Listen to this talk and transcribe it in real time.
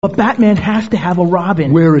But Batman has to have a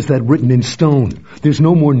Robin. Where is that written in stone? There's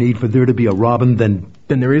no more need for there to be a Robin than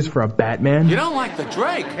there is for a Batman. You don't like the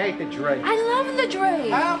Drake? Hate the Drake. I love the Drake.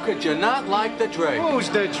 How could you not like the Drake? Who's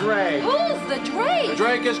the Drake? Who's the Drake? The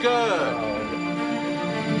Drake is good.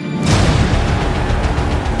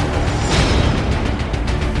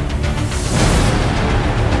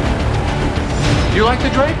 You like the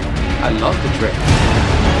Drake? I love the Drake.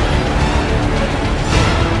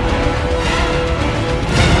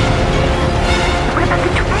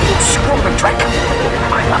 Screw the Drake.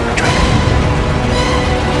 I love the Drake.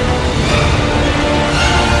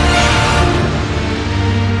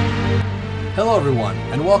 Hello everyone,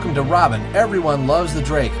 and welcome to Robin, Everyone Loves the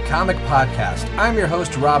Drake comic podcast. I'm your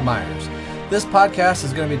host, Rob Myers. This podcast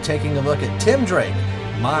is going to be taking a look at Tim Drake,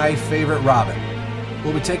 my favorite Robin.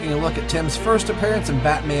 We'll be taking a look at Tim's first appearance in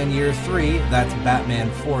Batman Year 3, that's Batman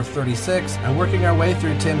 436, and working our way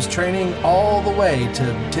through Tim's training all the way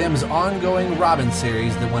to Tim's ongoing Robin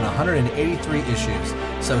series that went 183 issues.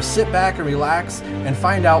 So sit back and relax and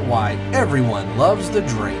find out why everyone loves the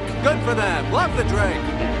Drake. Good for them. Love the Drake.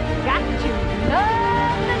 Got to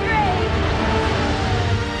love the Drake.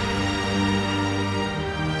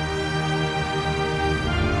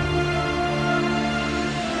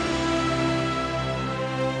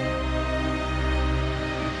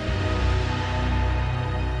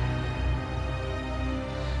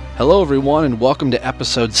 Hello everyone, and welcome to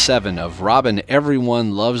episode 7 of Robin,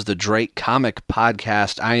 Everyone Loves the Drake comic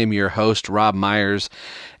podcast. I am your host, Rob Myers,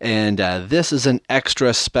 and this is an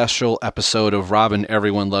extra special episode of Robin,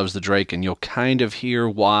 Everyone Loves the Drake, and you'll kind of hear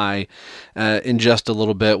why in just a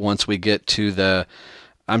little bit once we get to the,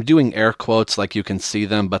 I'm doing air quotes like you can see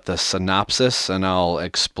them, but the synopsis, and I'll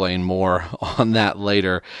explain more on that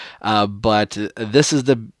later. But this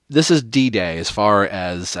is D-Day as far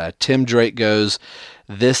as Tim Drake goes.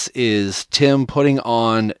 This is Tim putting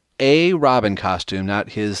on a Robin costume, not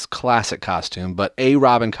his classic costume, but a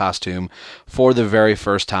Robin costume for the very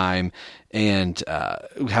first time. And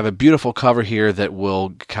we have a beautiful cover here that we'll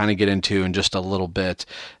kind of get into in just a little bit.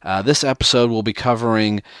 This episode will be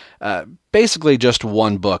covering basically just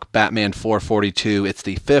one book, Batman 442. It's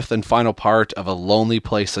the fifth and final part of A Lonely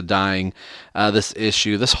Place of Dying.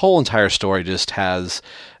 This whole entire story just has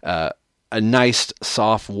a nice,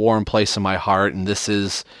 soft, warm place in my heart, and this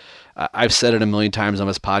is, I've said it a million times on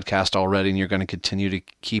this podcast already, and you're going to continue to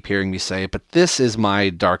keep hearing me say it, but this is my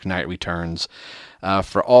Dark Knight Returns.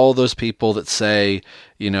 For all those people that say,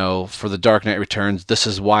 for the Dark Knight Returns, this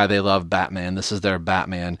is why they love Batman, this is their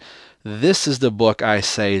Batman, this is the book I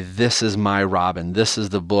say, this is my Robin. This is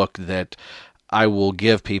the book that I will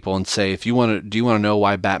give people and say, do you want to know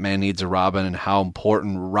why Batman needs a Robin and how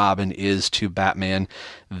important Robin is to Batman?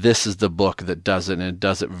 This is the book that does it, and it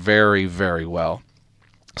does it very, very well.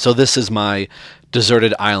 So this is my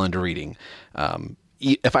Deserted Island reading.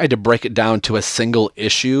 If I had to break it down to a single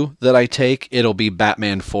issue that I take, it'll be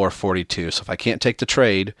Batman 442. So if I can't take the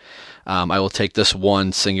trade, I will take this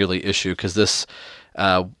one singularly issue, because this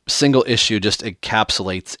single issue just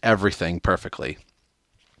encapsulates everything perfectly.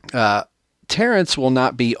 Terrence will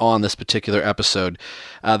not be on this particular episode.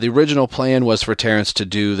 The original plan was for Terrence to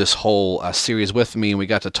do this whole series with me, and we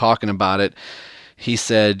got to talking about it. He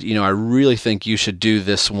said, I really think you should do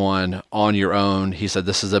this one on your own. He said,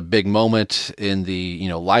 this is a big moment in the,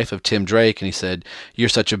 life of Tim Drake. And he said, you're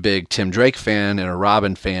such a big Tim Drake fan and a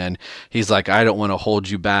Robin fan. He's like, I don't want to hold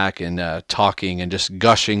you back and talking and just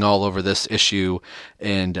gushing all over this issue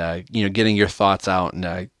and, getting your thoughts out. And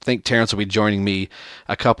I think Terrence will be joining me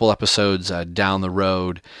a couple episodes down the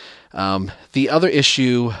road. The other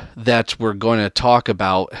issue that we're going to talk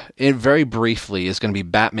about very briefly is going to be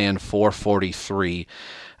Batman 443.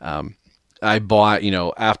 I bought,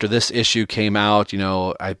 after this issue came out,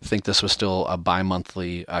 I think this was still a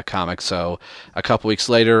bi-monthly comic. So a couple weeks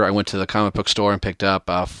later, I went to the comic book store and picked up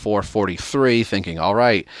 443, thinking, all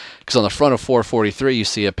right, because on the front of 443, you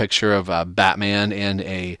see a picture of Batman and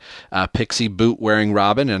a pixie boot-wearing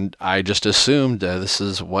Robin, and I just assumed this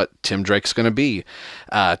is what Tim Drake's going to be.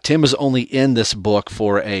 Tim is only in this book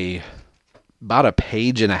for about a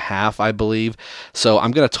page and a half, I believe. So I'm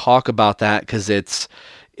going to talk about that because it's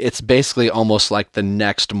basically almost like the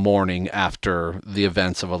next morning after the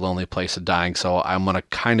events of A Lonely Place of Dying, so I'm going to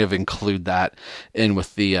kind of include that in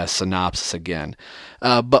with the synopsis again.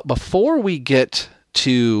 But before we get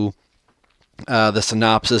to the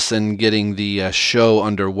synopsis and getting the show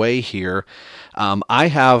underway here, I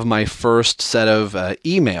have my first set of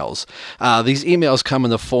emails. These emails come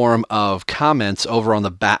in the form of comments over on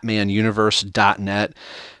the BatmanUniverse.net.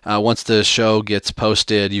 Once the show gets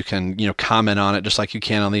posted, you can comment on it just like you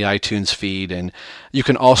can on the iTunes feed, and you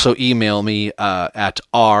can also email me at that's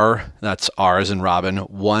R as in Robin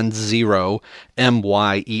 10myers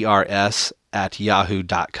at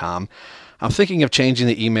yahoo.com. I'm thinking of changing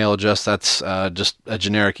the email address. That's just a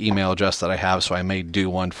generic email address that I have, so I may do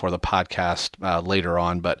one for the podcast later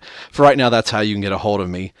on. But for right now, that's how you can get a hold of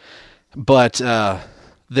me. But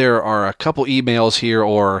there are a couple emails here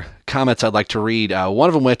or comments I'd like to read. One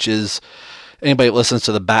of them, which is anybody that listens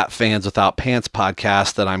to the Bat Fans Without Pants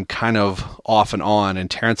podcast, that I'm kind of off and on, and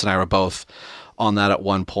Terrence and I were both on that at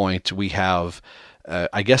one point. We have,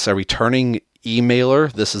 I guess, a returning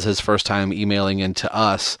emailer. This is his first time emailing into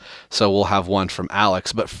us, so we'll have one from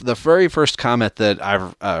Alex. But the very first comment that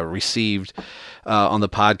I've received on the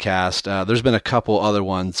podcast, there's been a couple other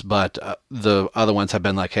ones, but the other ones have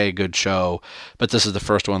been like, hey, good show. But this is the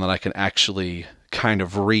first one that I can actually kind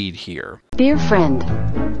of read here. Dear friend,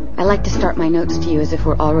 I like to start my notes to you as if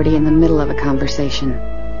we're already in the middle of a conversation.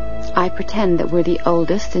 I pretend that we're the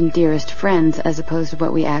oldest and dearest friends as opposed to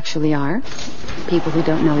what we actually are. People who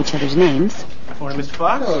don't know each other's names. Morning, Mr.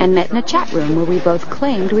 Fox. And met in a chat room where we both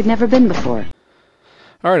claimed we'd never been before.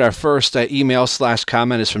 All right, our first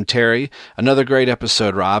email/comment is from Terry. Another great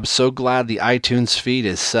episode, Rob. So glad the iTunes feed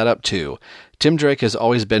is set up too. Tim Drake has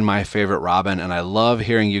always been my favorite Robin, and I love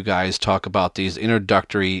hearing you guys talk about these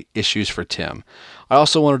introductory issues for Tim. I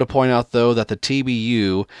also wanted to point out, though, that the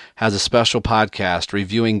TBU has a special podcast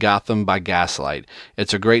reviewing Gotham by Gaslight.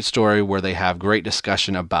 It's a great story where they have great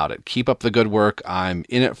discussion about it. Keep up the good work. I'm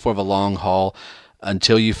in it for the long haul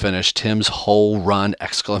until you finish Tim's whole run! !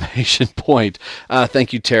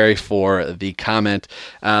 Thank you, Terry, for the comment.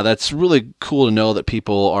 That's really cool to know that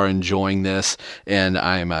people are enjoying this, and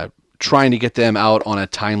I'm trying to get them out on a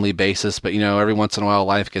timely basis, but every once in a while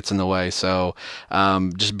life gets in the way, so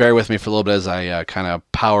just bear with me for a little bit as I kind of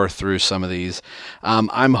power through some of these.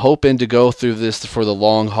 I'm hoping to go through this for the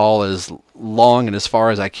long haul, as long and as far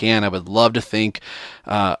as I can. I would love to think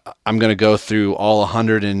I'm going to go through all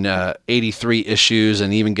 183 issues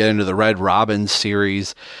and even get into the Red Robin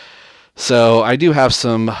series. So I do have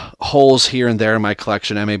some holes here and there in my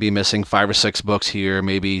collection. I may be missing 5 or 6 books here,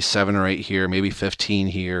 maybe 7 or 8 here, maybe 15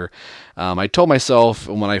 here. I told myself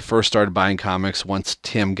when I first started buying comics, once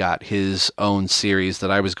Tim got his own series,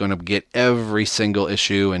 that I was going to get every single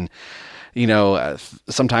issue. And,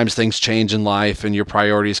 sometimes things change in life and your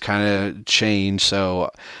priorities kind of change. And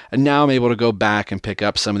now I'm able to go back and pick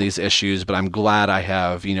up some of these issues, but I'm glad I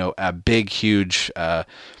have, a big, huge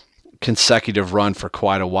consecutive run for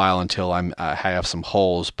quite a while until I have some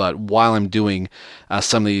holes. But while I'm doing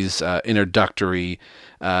some of these introductory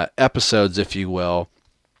episodes, if you will,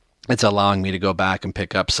 it's allowing me to go back and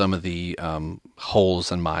pick up some of the holes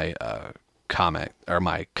in my comic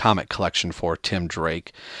collection for Tim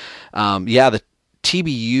Drake. The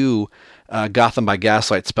TBU Gotham by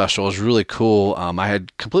Gaslight special is really cool. I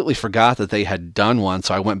had completely forgot that they had done one,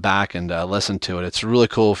 so I went back and listened to it. It's really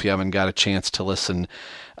cool if you haven't got a chance to listen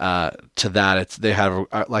to that. They have,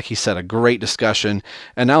 like he said, a great discussion,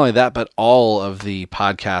 and not only that, but all of the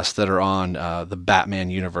podcasts that are on the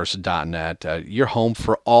BatmanUniverse.net. You're home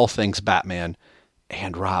for all things Batman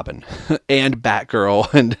and Robin and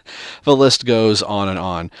Batgirl, and the list goes on and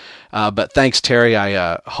on. But thanks, Terry.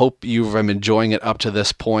 I hope you've been enjoying it up to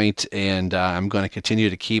this point, and I'm going to continue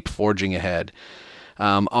to keep forging ahead.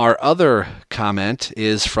 Our other comment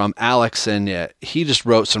is from Alex, and he just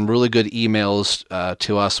wrote some really good emails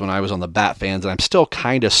to us when I was on the Bat Fans, and I'm still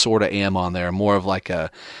kind of sort of am on there, more of like a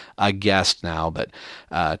guest now. But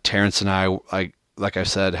Terrence and I, like I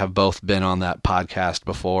said, have both been on that podcast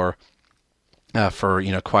before for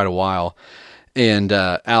quite a while. And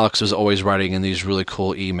Alex was always writing in these really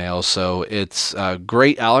cool emails. So it's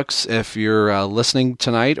great, Alex, if you're listening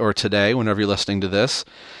tonight or today, whenever you're listening to this,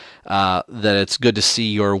 that it's good to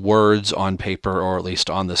see your words on paper, or at least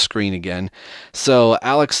on the screen again. So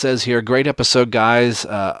Alex says here, great episode, guys.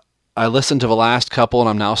 I listened to the last couple, and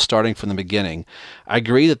I'm now starting from the beginning. I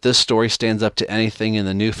agree that this story stands up to anything in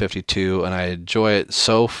the New 52, and I enjoy it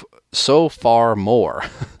so far more.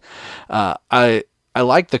 I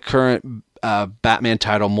like the current Batman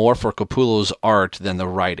title more for Capullo's art than the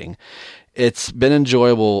writing. It's been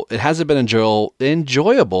enjoyable. It hasn't been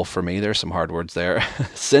enjoyable for me. There's some hard words there.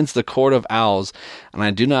 Since the Court of Owls, and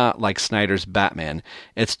I do not like Snyder's Batman.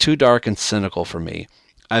 It's too dark and cynical for me.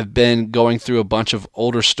 I've been going through a bunch of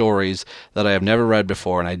older stories that I have never read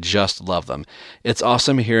before, and I just love them. It's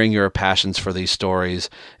awesome hearing your passions for these stories,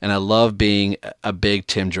 and I love being a big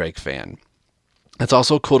Tim Drake fan. It's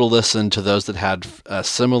also cool to listen to those that had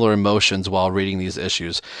similar emotions while reading these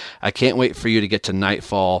issues. I can't wait for you to get to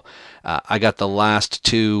Nightfall. I got the last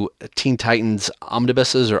 2 Teen Titans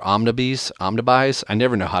omnibuses or omnibus. I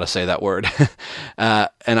never know how to say that word.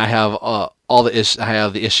 And I have I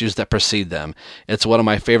have the issues that precede them. It's one of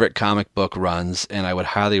my favorite comic book runs, and I would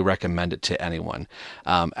highly recommend it to anyone.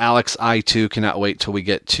 Alex, I too cannot wait till we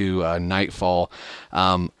get to Nightfall.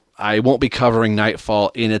 I won't be covering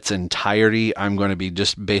Nightfall in its entirety. I'm going to be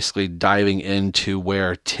just basically diving into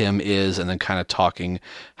where Tim is and then kind of talking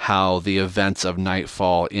how the events of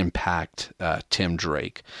Nightfall impact Tim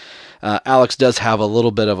Drake. Alex does have a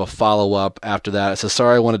little bit of a follow-up after that. It says,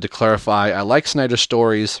 sorry, I wanted to clarify. I like Snyder's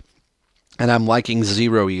stories, and I'm liking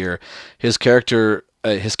Zero Year. His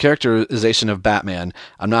characterization of Batman,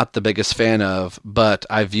 I'm not the biggest fan of, but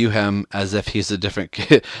I view him as if he's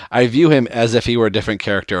I view him as if he were a different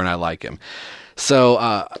character, and I like him. So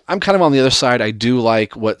I'm kind of on the other side. I do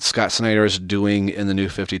like what Scott Snyder is doing in the New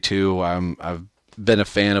 52. I've been a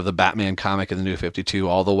fan of the Batman comic in the New 52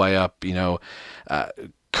 all the way up,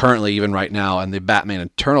 currently even right now, and the Batman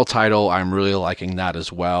Eternal title, I'm really liking that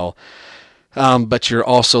as well. But you're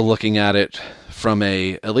also looking at it from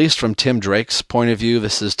at least from Tim Drake's point of view.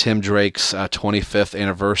 This is Tim Drake's 25th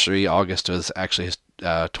anniversary. August was actually his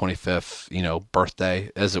 25th, birthday,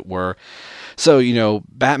 as it were. So,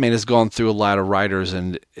 Batman has gone through a lot of writers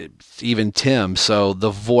and even Tim. So the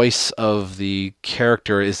voice of the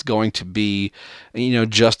character is going to be,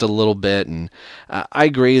 just a little bit. And I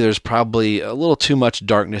agree, there's probably a little too much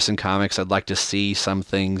darkness in comics. I'd like to see some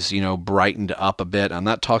things, brightened up a bit. I'm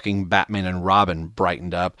not talking Batman and Robin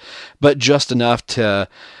brightened up, but just enough to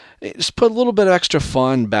just put a little bit of extra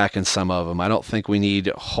fun back in some of them. I don't think we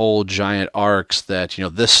need whole giant arcs that,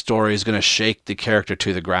 this story is going to shake the character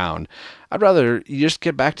to the ground. I'd rather you just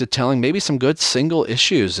get back to telling maybe some good single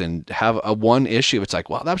issues and have a one issue. It's like,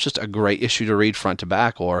 wow, that was just a great issue to read front to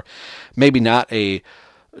back, or maybe not a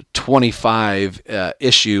 25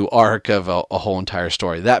 issue arc of a whole entire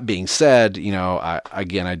story. That being said,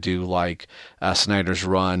 I do like Snyder's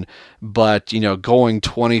run, but going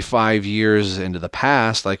 25 years into the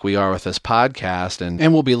past, like we are with this podcast,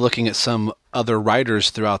 and we'll be looking at some other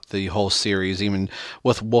writers throughout the whole series, even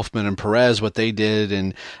with Wolfman and Perez, what they did,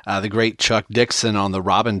 and the great Chuck Dixon on the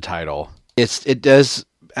Robin title. It does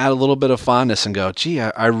add a little bit of fondness and go, gee,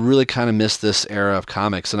 I really kind of miss this era of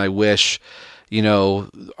comics, and I wish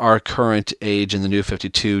our current age in the New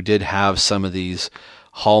 52 did have some of these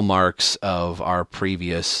hallmarks of our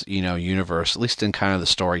previous, universe, at least in kind of the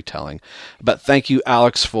storytelling. But thank you,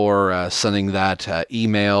 Alex, for sending that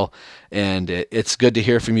email, and it's good to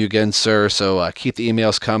hear from you again, sir. So keep the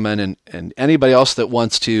emails coming, and anybody else that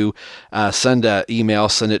wants to send an email,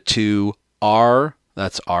 send it to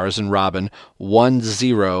that's R as in Robin,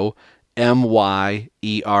 10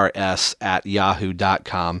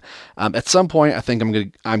 myers@yahoo.com. At some point, I think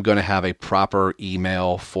I'm going to have a proper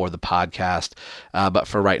email for the podcast, but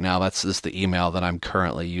for right now, that's just the email that I'm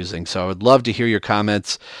currently using. So I would love to hear your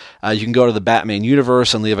comments. You can go to the Batman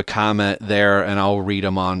Universe and leave a comment there, and I'll read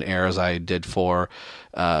them on air as I did for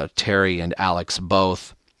Terry and Alex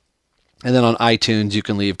both. And then on iTunes, you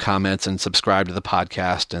can leave comments and subscribe to the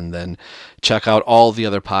podcast, and then check out all the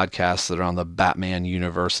other podcasts that are on the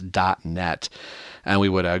BatmanUniverse.net. And we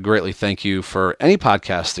would greatly thank you for any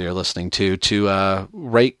podcast that you're listening to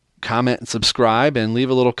rate, comment, and subscribe, and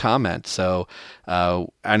leave a little comment. So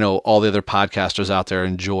I know all the other podcasters out there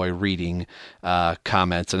enjoy reading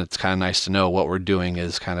comments, and it's kind of nice to know what we're doing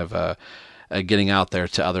is kind of getting out there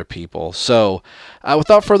to other people. So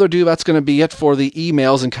without further ado, that's going to be it for the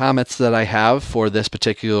emails and comments that I have for this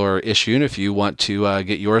particular issue. And if you want to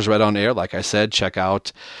get yours read on air, like I said, check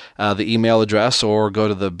out the email address or go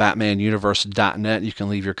to the BatmanUniverse.net. You can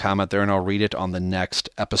leave your comment there and I'll read it on the next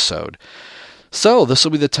episode. So this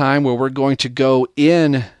will be the time where we're going to go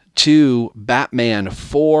in to Batman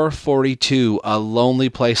 442, A Lonely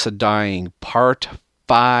Place of Dying, Part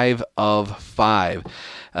 5 of 5.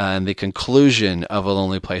 And the conclusion of A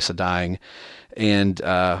Lonely Place of Dying, and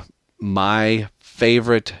my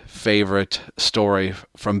favorite story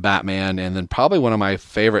from Batman, and then probably one of my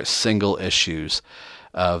favorite single issues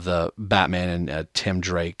of the Batman and Tim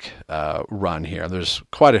Drake run here. There's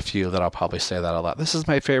quite a few that I'll probably say that a lot. This is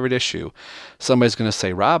my favorite issue. Somebody's going to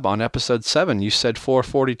say, Rob, on episode 7, you said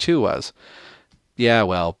 442 was. Yeah,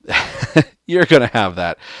 well, you're going to have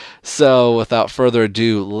that. So without further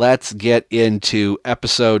ado, let's get into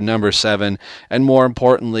episode number 7, and more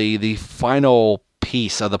importantly, the final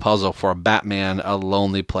piece of the puzzle for Batman, A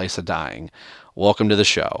Lonely Place of Dying. Welcome to the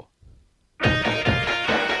show.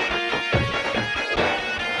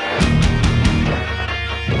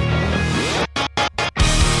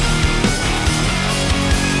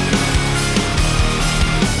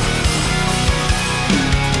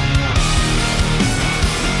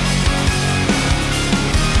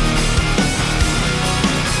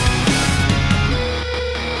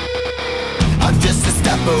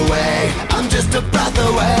 away. I'm just a breath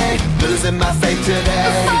away, losing my faith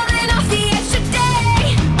today. Falling off the edge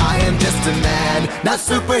today. I am just a man, not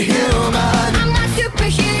superhuman. I'm not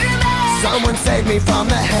superhuman. Someone save me from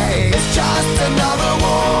the haze. It's just another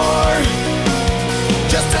war,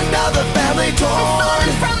 just another family torn.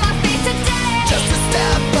 Falling from my feet today. Just a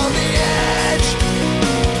step on the edge,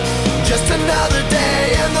 just another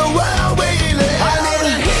day in the world we live. I need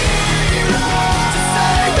a hero to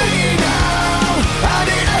save me now. I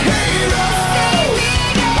need a hero. Save me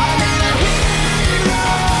now. I need a hero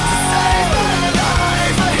to save my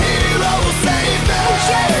life. A hero will save me.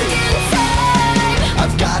 Just in time.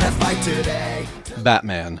 I've gotta fight today.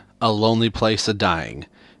 Batman, A Lonely Place a Dying,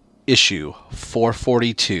 Issue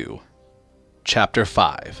 442, Chapter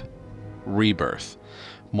 5, Rebirth.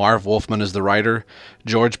 Marv Wolfman is the writer,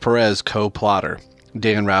 George Perez co-plotter,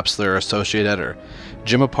 Dan Rapsler associate editor,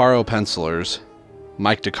 Jim Aparo pencilers,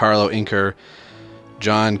 Mike DiCarlo inker,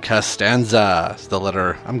 John Costanza is the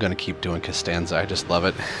letterer. I'm going to keep doing Costanza, I just love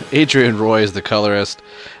it. Adrian Roy is the colorist,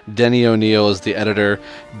 Denny O'Neil is the editor,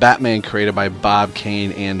 Batman created by Bob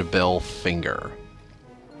Kane and Bill Finger.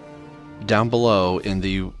 Down below in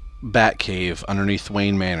the Batcave underneath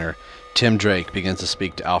Wayne Manor, Tim Drake begins to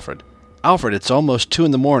speak to Alfred. Alfred, it's almost 2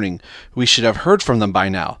 a.m. We should have heard from them by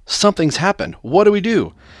now. Something's happened. What do we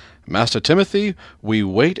do? Master Timothy, we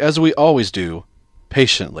wait as we always do.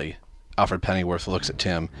 Patiently. Alfred Pennyworth looks at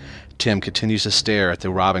Tim. Tim continues to stare at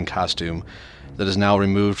the Robin costume that is now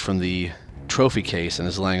removed from the trophy case and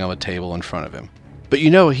is laying on a table in front of him. But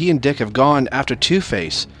you know, he and Dick have gone after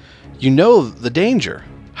Two-Face. You know the danger.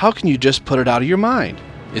 How can you just put it out of your mind?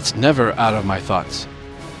 It's never out of my thoughts.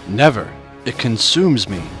 Never. It consumes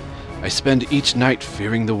me. I spend each night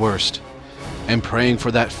fearing the worst, and praying for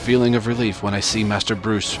that feeling of relief when I see Master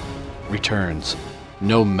Bruce returns,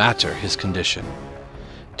 no matter his condition.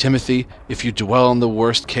 Timothy, if you dwell on the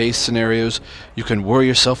worst case scenarios, you can worry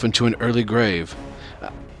yourself into an early grave.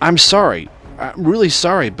 I'm sorry. I'm really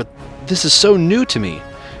sorry, but this is so new to me.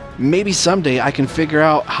 Maybe someday I can figure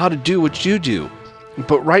out how to do what you do.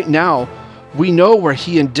 But right now, we know where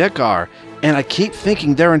he and Dick are, and I keep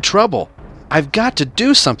thinking they're in trouble. I've got to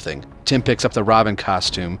do something. Tim picks up the Robin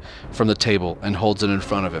costume from the table and holds it in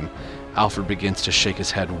front of him. Alfred begins to shake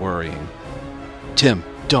his head, worrying. Tim,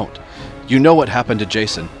 don't. You know what happened to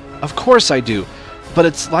Jason. Of course I do. But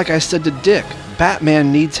it's like I said to Dick.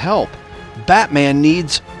 Batman needs help. Batman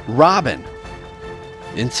needs Robin.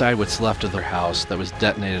 Inside what's left of their house that was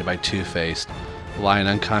detonated by Two-Face lie an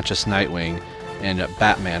unconscious Nightwing and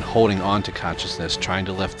Batman holding on to consciousness, trying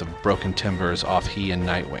to lift the broken timbers off he and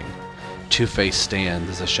Nightwing. Two-Face stands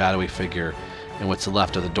as a shadowy figure in what's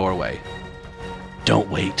left of the doorway. Don't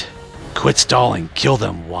wait. Quit stalling. Kill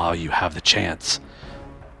them while you have the chance.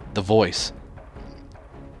 The voice.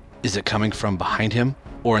 Is it coming from behind him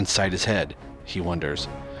or inside his head? He wonders.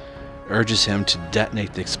 Urges him to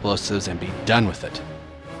detonate the explosives and be done with it.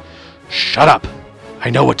 Shut up! I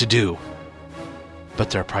know what to do.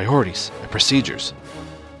 But there are priorities and procedures.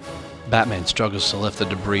 Batman struggles to lift the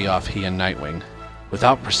debris off he and Nightwing.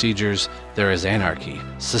 Without procedures, there is anarchy.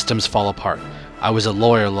 Systems fall apart. I was a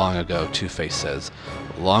lawyer long ago, Two-Face says.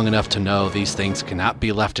 Long enough to know these things cannot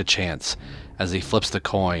be left to chance, as he flips the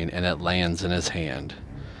coin and it lands in his hand.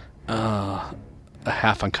 A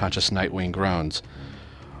half-unconscious Nightwing groans.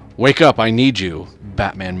 Wake up, I need you,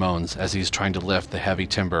 Batman moans as he's trying to lift the heavy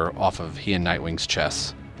timber off of he and Nightwing's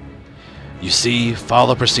chests. You see,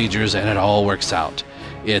 follow procedures and it all works out.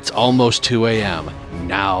 It's almost 2 a.m.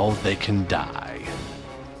 Now they can die.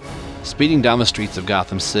 Speeding down the streets of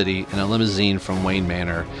Gotham City in a limousine from Wayne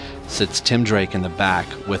Manor sits Tim Drake in the back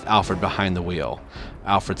with Alfred behind the wheel.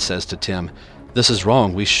 Alfred says to Tim, "This is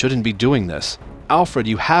wrong. We shouldn't be doing this." "Alfred,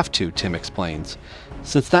 you have to," Tim explains.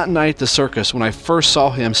 "Since that night at the circus when I first saw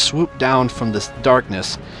him swoop down from this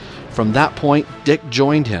darkness, from that point, Dick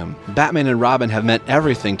joined him. Batman and Robin have meant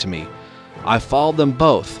everything to me. I followed them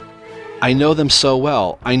both. I know them so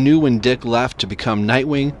well. I knew when Dick left to become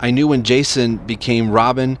Nightwing, I knew when Jason became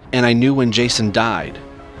Robin, and I knew when Jason died.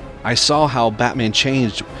 I saw how Batman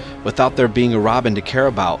changed without there being a Robin to care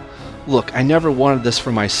about. Look, I never wanted this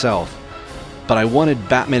for myself, but I wanted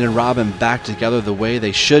Batman and Robin back together the way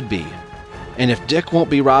they should be. And if Dick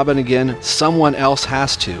won't be Robin again, someone else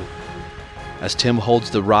has to." As Tim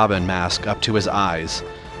holds the Robin mask up to his eyes,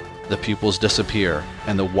 the pupils disappear,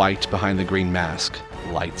 and the white behind the green mask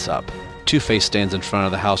lights up. Two-Face stands in front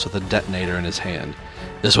of the house with a detonator in his hand.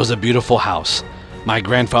 "This was a beautiful house. My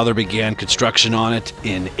grandfather began construction on it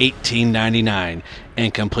in 1899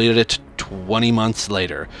 and completed it 20 months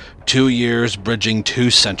later, 2 years bridging 2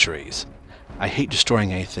 centuries. I hate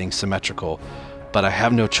destroying anything symmetrical, but I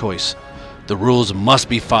have no choice. The rules must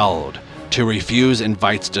be followed. To refuse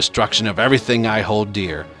invites destruction of everything I hold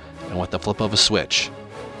dear. And with the flip of a switch,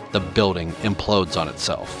 the building implodes on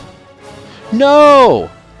itself. No!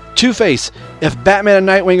 Two-Face, if Batman and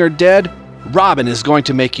Nightwing are dead, Robin is going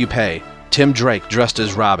to make you pay. Tim Drake, dressed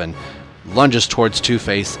as Robin, lunges towards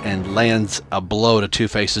Two-Face and lands a blow to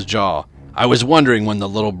Two-Face's jaw. I was wondering when the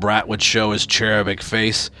little brat would show his cherubic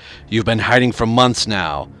face. You've been hiding for months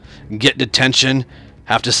now. Get detention?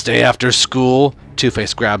 Have to stay after school?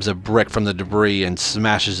 Two-Face grabs a brick from the debris and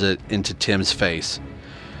smashes it into Tim's face.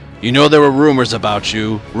 You know there were rumors about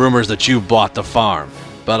you, rumors that you bought the farm.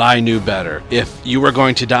 But I knew better. If you were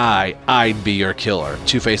going to die, I'd be your killer.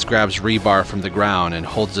 Two-Face grabs rebar from the ground and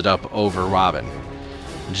holds it up over Robin.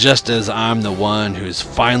 Just as I'm the one who's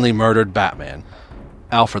finally murdered Batman.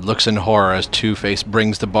 Alfred looks in horror as Two-Face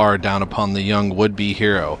brings the bar down upon the young would-be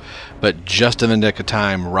hero, but just in the nick of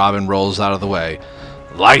time, Robin rolls out of the way.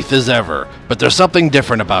 Lithe as ever, but there's something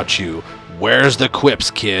different about you. Where's the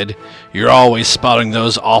quips, kid? You're always spouting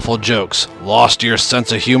those awful jokes. Lost your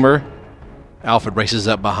sense of humor? Alfred races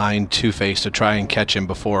up behind Two-Face to try and catch him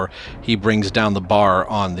before he brings down the bar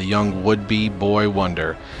on the young would-be boy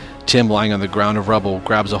wonder. Tim, lying on the ground of rubble,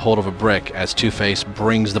 grabs a hold of a brick as Two-Face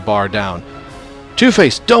brings the bar down.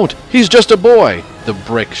 Two-Face, don't! He's just a boy! The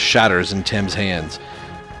brick shatters in Tim's hands.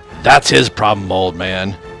 That's his problem, old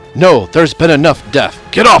man. No, there's been enough death.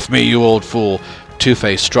 Get off me, you old fool!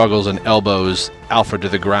 Two-Face struggles and elbows Alfred to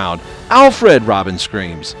the ground. Alfred! Robin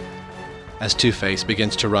screams as Two-Face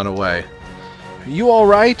begins to run away. Are you all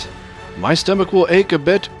right? My stomach will ache a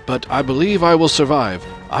bit, but I believe I will survive.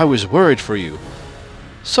 I was worried for you.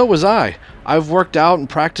 So was I. I've worked out and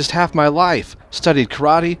practiced half my life, studied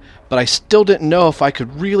karate, but I still didn't know if I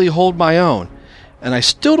could really hold my own. And I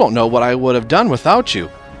still don't know what I would have done without you.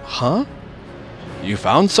 Huh? You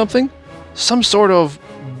found something? Some sort of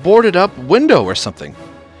boarded up window or something.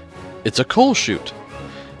 It's a coal chute.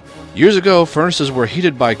 Years ago, furnaces were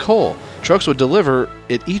heated by coal. Trucks would deliver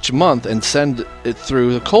it each month and send it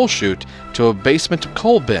through the coal chute to a basement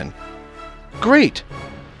coal bin. Great!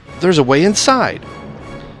 There's a way inside.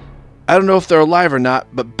 I don't know if they're alive or not,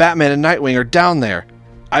 but Batman and Nightwing are down there.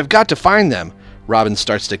 I've got to find them. Robin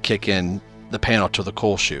starts to kick in the panel to the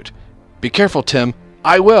coal chute. Be careful, Tim.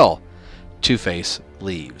 I will. Two-Face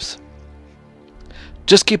leaves.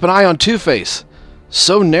 Just keep an eye on Two-Face.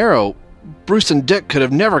 So narrow, Bruce and Dick could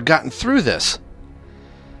have never gotten through this.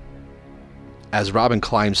 As Robin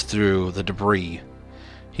climbs through the debris,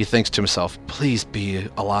 he thinks to himself, please be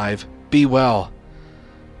alive. Be well.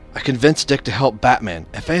 I convinced Dick to help Batman.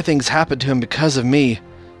 If anything's happened to him because of me...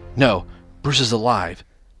 No, Bruce is alive.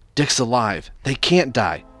 Dick's alive. They can't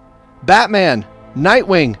die. Batman!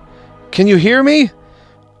 Nightwing! Can you hear me?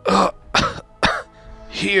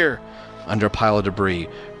 Here! Under a pile of debris,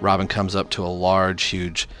 Robin comes up to a large,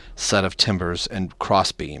 huge set of timbers and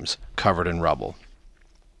crossbeams covered in rubble.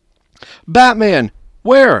 Batman!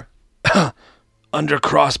 Where? Under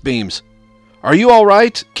crossbeams. Are you all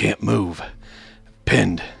right? Can't move.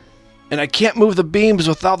 Pinned. And I can't move the beams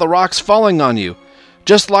without the rocks falling on you.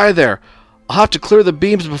 Just lie there. I'll have to clear the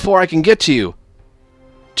beams before I can get to you.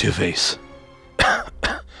 Two-Face.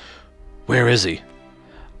 Where is he?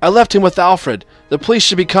 I left him with Alfred. The police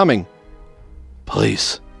should be coming.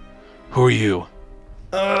 Police? Who are you?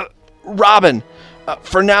 Robin.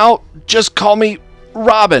 For now, just call me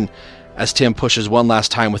Robin. As Tim pushes one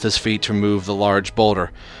last time with his feet to remove the large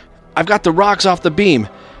boulder. I've got the rocks off the beam.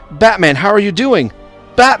 Batman, how are you doing?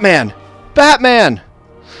 Batman! Batman!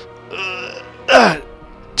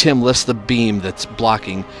 Tim lifts the beam that's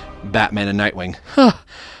blocking Batman and Nightwing.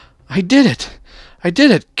 I did it! I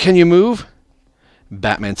did it! Can you move?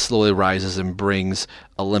 Batman slowly rises and brings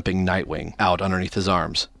a limping Nightwing out underneath his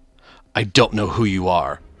arms. I don't know who you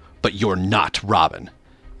are, but you're not Robin.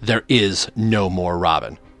 There is no more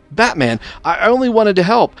Robin. Batman, I only wanted to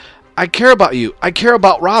help. I care about you. I care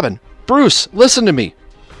about Robin. Bruce, listen to me.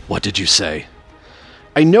 What did you say?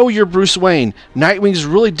 I know you're Bruce Wayne. Nightwing's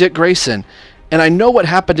really Dick Grayson. And I know what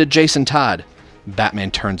happened to Jason Todd.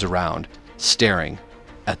 Batman turns around, staring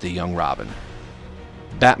at the young Robin.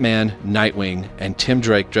 Batman, Nightwing, and Tim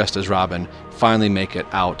Drake dressed as Robin finally make it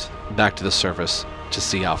out back to the surface to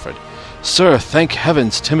see Alfred. Sir, thank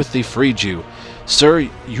heavens Timothy freed you. Sir,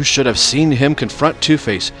 you should have seen him confront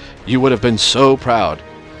Two-Face. You would have been so proud.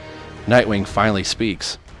 Nightwing finally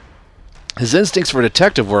speaks. His instincts for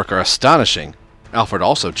detective work are astonishing. Alfred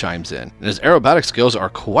also chimes in, and his aerobatic skills are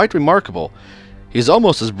quite remarkable. He's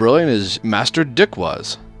almost as brilliant as Master Dick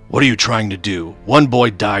was. What are you trying to do? One boy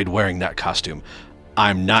died wearing that costume.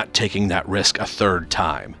 I'm not taking that risk a third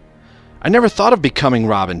time. I never thought of becoming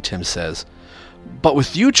Robin, Tim says. But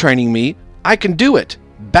with you training me, I can do it.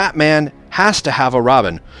 Batman has to have a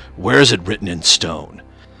Robin. Where is it written in stone?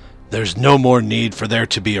 There's no more need for there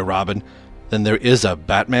to be a Robin than there is a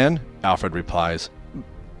Batman, Alfred replies.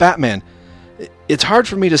 Batman, it's hard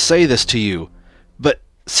for me to say this to you, but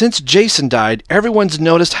since Jason died, everyone's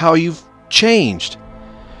noticed how you've changed.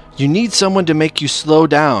 You need someone to make you slow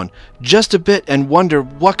down just a bit and wonder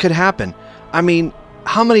what could happen. I mean,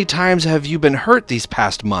 how many times have you been hurt these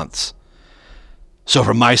past months? So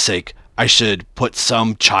for my sake, I should put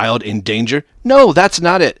some child in danger? No, that's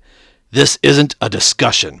not it. This isn't a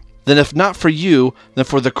discussion. Then if not for you, then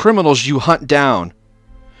for the criminals you hunt down.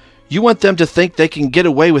 You want them to think they can get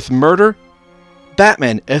away with murder?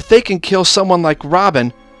 Batman, if they can kill someone like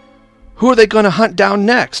Robin, who are they going to hunt down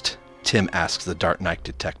next? Tim asks the Dark Knight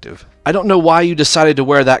detective. I don't know why you decided to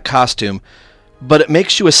wear that costume, but it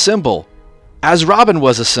makes you a symbol, as Robin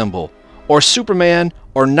was a symbol, or Superman,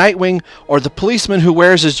 or Nightwing, or the policeman who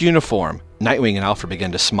wears his uniform. Nightwing and Alfred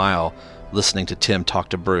begin to smile, listening to Tim talk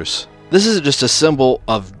to Bruce. This isn't just a symbol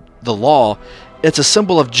of the law, it's a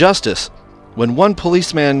symbol of justice. When one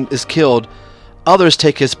policeman is killed, others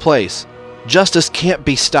take his place. Justice can't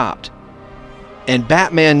be stopped. And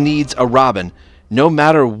Batman needs a Robin, no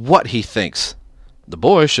matter what he thinks. The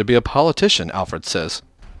boy should be a politician, Alfred says.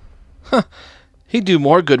 Huh, he'd do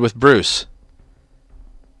more good with Bruce.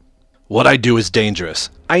 What I do is dangerous.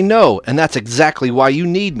 I know, and that's exactly why you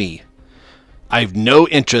need me. I've no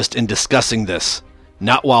interest in discussing this,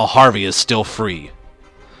 not while Harvey is still free.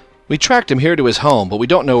 We tracked him here to his home, but we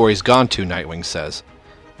don't know where he's gone to, Nightwing says.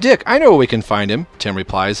 Dick, I know where we can find him, Tim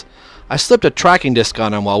replies. I slipped a tracking disc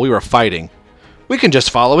on him while we were fighting. We can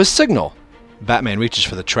just follow his signal. Batman reaches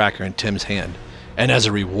for the tracker in Tim's hand. And as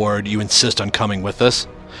a reward, you insist on coming with us?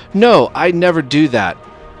 No, I'd never do that.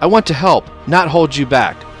 I want to help, not hold you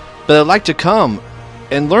back. But I'd like to come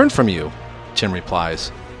and learn from you, Tim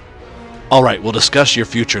replies. All right, we'll discuss your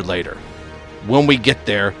future later. When we get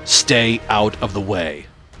there, stay out of the way.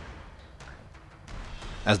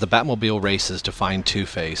 As the Batmobile races to find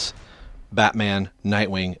Two-Face, Batman,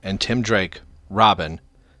 Nightwing, and Tim Drake, Robin,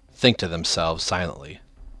 think to themselves silently.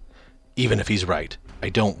 Even if he's right, I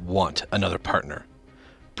don't want another partner.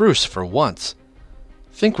 Bruce, for once.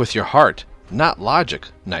 Think with your heart, not logic,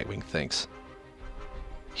 Nightwing thinks.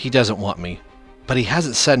 He doesn't want me, but he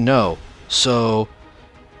hasn't said no, so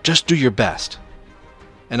just do your best.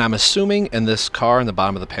 And I'm assuming in this car in the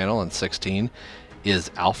bottom of the panel in 16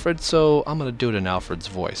 is Alfred, so I'm going to do it in Alfred's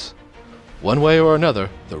voice. One way or another,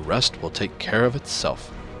 the rest will take care of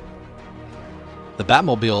itself. The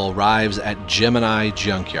Batmobile arrives at Gemini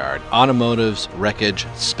Junkyard, Automotive's wreckage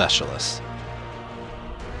specialist.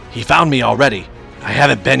 He found me already. I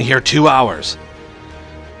haven't been here 2 hours.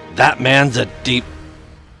 That man's a deep...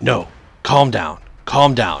 No, calm down,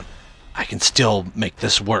 calm down. I can still make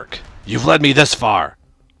this work. You've led me this far.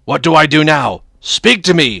 What do I do now? Speak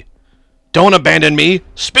to me! Don't abandon me!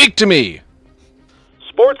 Speak to me!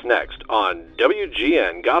 Sports next on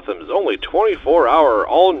WGN, Gotham's only 24-hour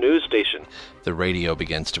all-news station. The radio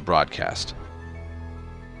begins to broadcast.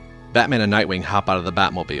 Batman and Nightwing hop out of the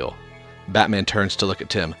Batmobile. Batman turns to look at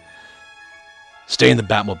Tim. Stay in the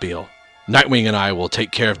Batmobile. Nightwing and I will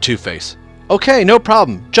take care of Two-Face. Okay, no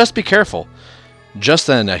problem. Just be careful. Just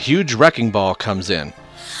then, a huge wrecking ball comes in.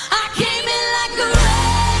 I came in like a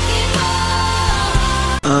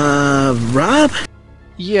wrecking ball. Rob?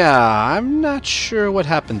 Yeah, I'm not sure what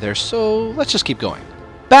happened there, so let's just keep going.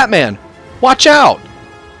 Batman, watch out!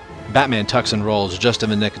 Batman tucks and rolls just in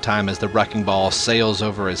the nick of time as the wrecking ball sails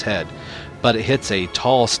over his head, but it hits a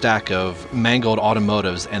tall stack of mangled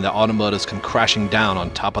automotives, and the automotives come crashing down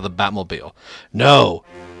on top of the Batmobile. No!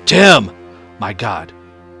 Tim! My God.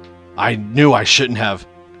 I knew I shouldn't have...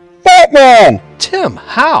 Batman! Tim,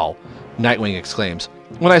 how? Nightwing exclaims.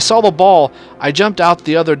 When I saw the ball, I jumped out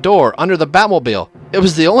the other door, under the Batmobile. It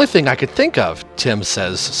was the only thing I could think of, Tim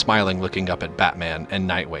says, smiling, looking up at Batman and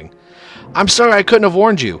Nightwing. I'm sorry I couldn't have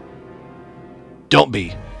warned you. Don't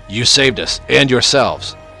be. You saved us, and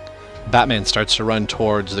yourselves. Batman starts to run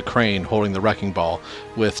towards the crane holding the wrecking ball,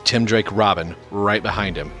 with Tim Drake Robin right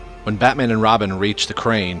behind him. When Batman and Robin reach the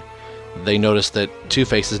crane, they notice that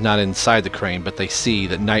Two-Face is not inside the crane, but they see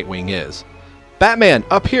that Nightwing is. Batman,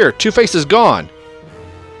 up here! Two-Face is gone!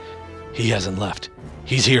 He hasn't left.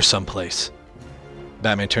 He's here someplace.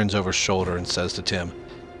 Batman turns over his shoulder and says to Tim,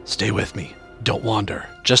 Stay with me. Don't wander.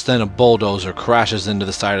 Just then a bulldozer crashes into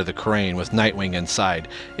the side of the crane with Nightwing inside.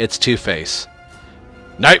 It's Two-Face.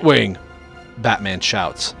 Nightwing! Batman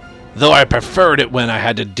shouts. Though I preferred it when I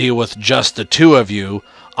had to deal with just the two of you,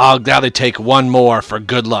 I'll gladly take one more for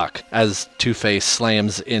good luck, as Two-Face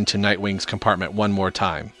slams into Nightwing's compartment one more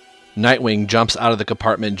time. Nightwing jumps out of the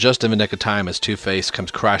compartment just in the nick of time as Two-Face comes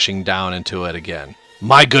crashing down into it again.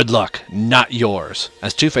 My good luck, not yours.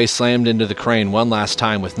 As Two-Face slammed into the crane one last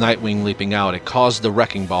time with Nightwing leaping out, it caused the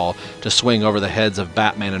wrecking ball to swing over the heads of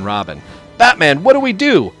Batman and Robin. Batman, what do we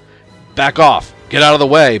do? Back off. Get out of the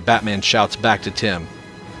way, Batman shouts back to Tim.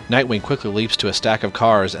 Nightwing quickly leaps to a stack of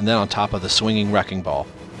cars and then on top of the swinging wrecking ball.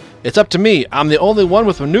 It's up to me. I'm the only one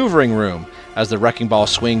with maneuvering room. As the wrecking ball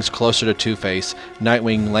swings closer to Two-Face,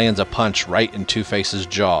 Nightwing lands a punch right in Two-Face's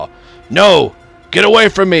jaw. No! Get away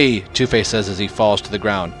from me! Two-Face says as he falls to the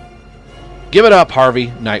ground. Give it up, Harvey,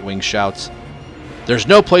 Nightwing shouts. There's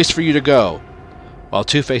no place for you to go. While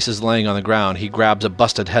Two-Face is laying on the ground, he grabs a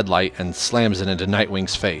busted headlight and slams it into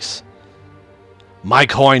Nightwing's face. My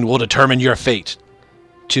coin will determine your fate.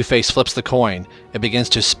 Two-Face flips the coin. It begins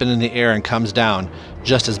to spin in the air and comes down,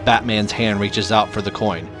 just as Batman's hand reaches out for the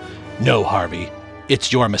coin. No, Harvey.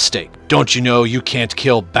 It's your mistake. Don't you know you can't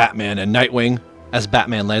kill Batman and Nightwing? As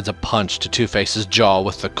Batman lands a punch to Two-Face's jaw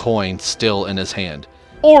with the coin still in his hand.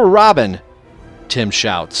 Or Robin, Tim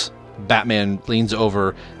shouts. Batman leans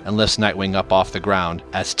over and lifts Nightwing up off the ground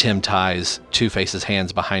as Tim ties Two-Face's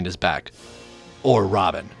hands behind his back. Or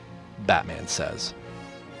Robin, Batman says.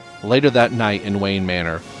 Later that night in Wayne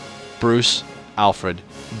Manor, Bruce, Alfred,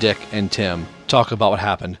 Dick, and Tim talk about what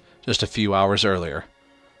happened just a few hours earlier.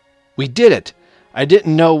 We did it! I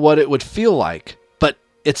didn't know what it would feel like, but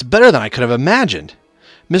it's better than I could have imagined.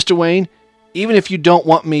 Mr. Wayne, even if you don't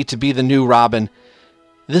want me to be the new Robin,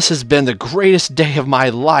 this has been the greatest day of my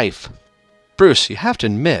life. Bruce, you have to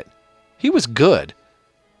admit, he was good,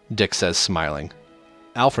 Dick says, smiling.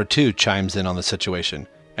 Alfred, too, chimes in on the situation,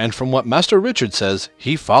 and from what Master Richard says,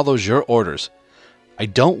 he follows your orders. I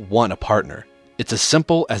don't want a partner. It's as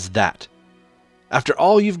simple as that. After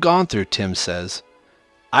all you've gone through, Tim says,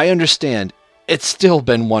 I understand. It's still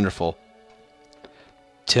been wonderful.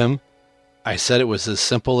 Tim, I said it was as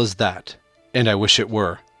simple as that, and I wish it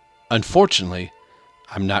were. Unfortunately,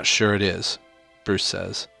 I'm not sure it is, Bruce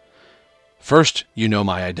says. First, you know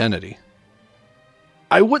my identity.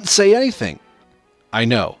 I wouldn't say anything. I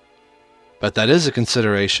know, but that is a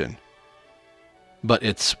consideration. But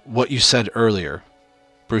it's what you said earlier.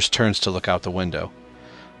 Bruce turns to look out the window.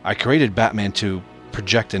 I created Batman to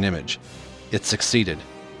project an image. It succeeded.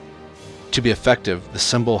 To be effective, the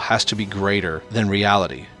symbol has to be greater than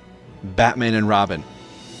reality. Batman and Robin.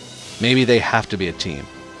 Maybe they have to be a team.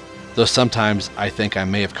 Though sometimes I think I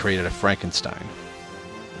may have created a Frankenstein.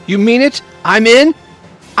 You mean it? I'm in?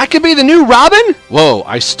 I could be the new Robin? Whoa,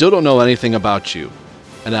 I still don't know anything about you,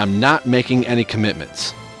 and I'm not making any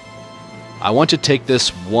commitments. I want to take this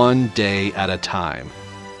one day at a time.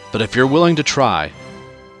 But if you're willing to try,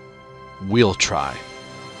 we'll try.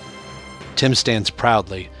 Tim stands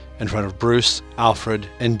proudly in front of Bruce, Alfred,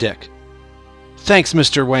 and Dick. Thanks,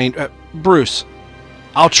 Mr. Wayne. Bruce,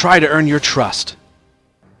 I'll try to earn your trust.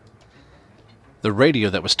 The radio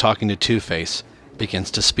that was talking to Two-Face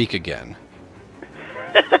begins to speak again.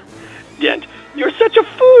 Dent, you're such a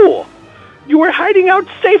fool! You were hiding out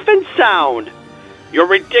safe and sound. Your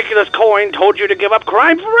ridiculous coin told you to give up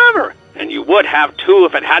crime forever, and you would have too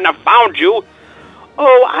if it hadn't have found you.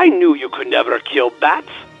 Oh, I knew you could never kill Bats,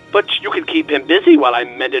 but you could keep him busy while I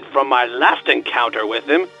mended from my last encounter with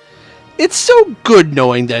him. It's so good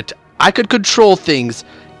knowing that I could control things,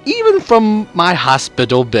 even from my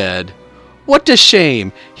hospital bed. What a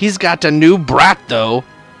shame. He's got a new brat, though.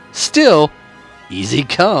 Still, easy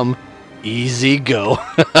come, easy go.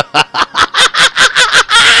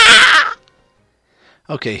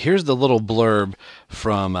 Okay, here's the little blurb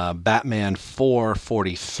from Batman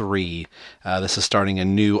 443. This is starting a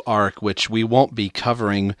new arc, which we won't be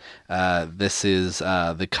covering. This is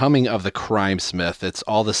The Coming of the Crimesmith. It's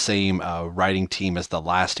all the same writing team as the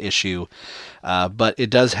last issue, but it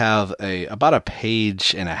does have about a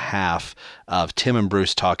page and a half of Tim and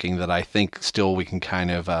Bruce talking that I think still we can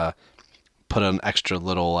kind of put an extra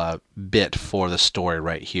little bit for the story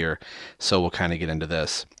right here. So we'll kind of get into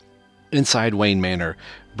this. Inside Wayne Manor,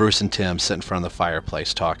 Bruce and Tim sit in front of the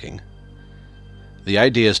fireplace talking. The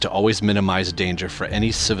idea is to always minimize danger for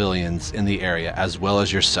any civilians in the area as well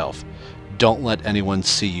as yourself. Don't let anyone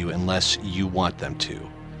see you unless you want them to.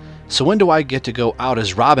 So when do I get to go out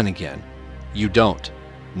as Robin again? You don't.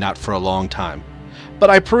 Not for a long time.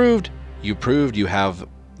 But you proved you have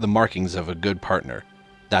the markings of a good partner.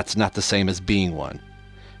 That's not the same as being one.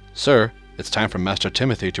 Sir, it's time for Master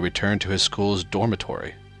Timothy to return to his school's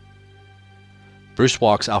dormitory. Bruce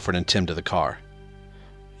walks Alfred and Tim to the car.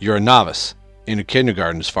 You're a novice, in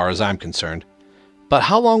kindergarten as far as I'm concerned. But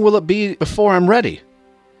how long will it be before I'm ready?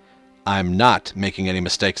 I'm not making any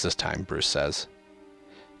mistakes this time, Bruce says.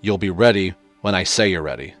 You'll be ready when I say you're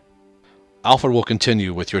ready. Alfred will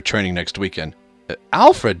continue with your training next weekend.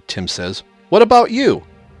 Alfred, Tim says. What about you?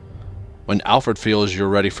 When Alfred feels you're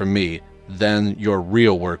ready for me, then your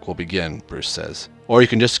real work will begin, Bruce says. Or you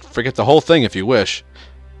can just forget the whole thing if you wish.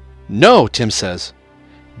 No, Tim says.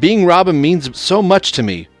 Being Robin means so much to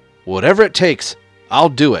me. Whatever it takes, I'll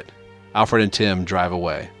do it. Alfred and Tim drive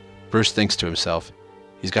away. Bruce thinks to himself,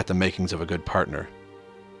 he's got the makings of a good partner.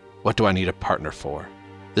 What do I need a partner for?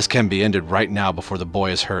 This can be ended right now before the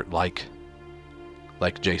boy is hurt, like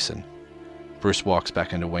Jason. Bruce walks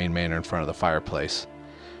back into Wayne Manor in front of the fireplace.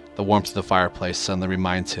 The warmth of the fireplace suddenly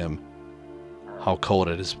reminds him how cold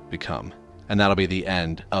it has become. And that'll be the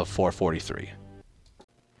end of 443.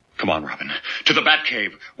 Come on, Robin. To the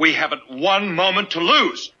Batcave. We haven't one moment to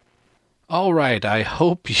lose. All right, I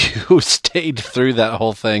hope you stayed through that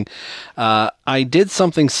whole thing. I did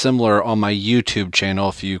something similar on my YouTube channel.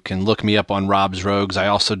 If you can look me up on Rob's Rogues, I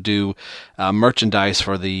also do merchandise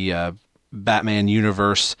for the Batman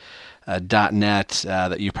Universe .net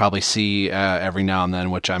that you probably see every now and then,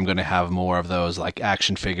 which I'm going to have more of those, like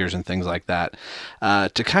action figures and things like that.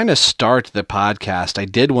 To kind of start the podcast, I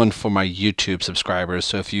did one for my YouTube subscribers.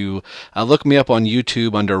 So if you look me up on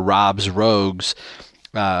YouTube under Rob's Rogues,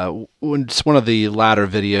 it's one of the latter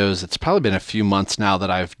videos. It's probably been a few months now that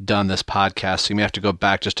I've done this podcast, so you may have to go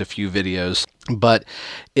back just a few videos. But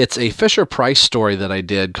it's a Fisher-Price story that I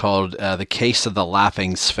did called The Case of the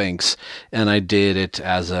Laughing Sphinx, and I did it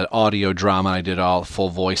as an audio drama. I did all full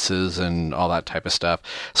voices and all that type of stuff.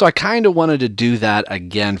 So I kind of wanted to do that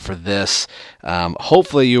again for this.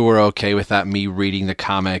 Hopefully you were okay with that, me reading the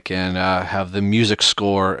comic and have the music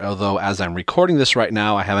score, although as I'm recording this right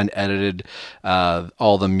now, I haven't edited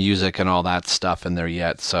all the music and all that stuff in there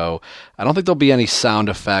yet. So I don't think there'll be any sound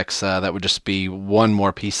effects. That would just be one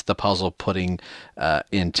more piece of the puzzle putting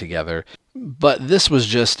in together. But this was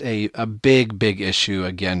just a big issue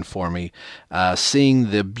again for me.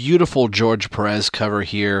 Seeing the beautiful George Perez cover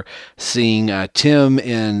here, seeing Tim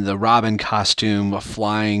in the Robin costume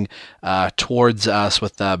flying towards us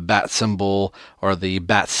with the bat symbol, or the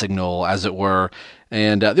bat signal as it were.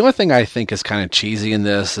 And the only thing I think is kind of cheesy in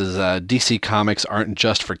this is DC Comics aren't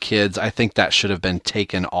just for kids. I think that should have been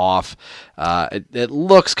taken off. It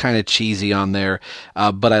looks kind of cheesy on there,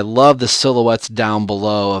 but I love the silhouettes down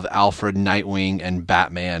below of Alfred, Nightwing, and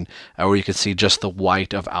Batman, where you can see just the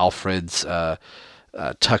white of Alfred's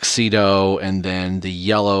tuxedo, and then the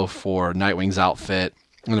yellow for Nightwing's outfit,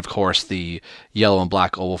 and of course the yellow and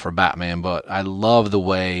black oval for Batman. But I love the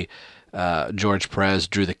way George Perez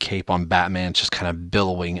drew the cape on Batman. It's just kind of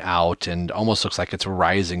billowing out and almost looks like it's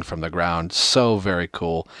rising from the ground. So very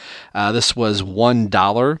cool. This was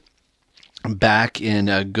 $1 back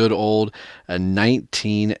in good old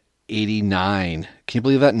 1989. Can you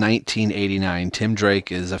believe that? 1989. Tim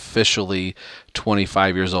Drake is officially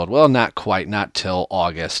 25 years old. Well, not quite, not till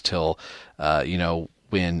August, till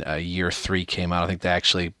when year 3 came out. I think they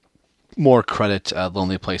actually more credit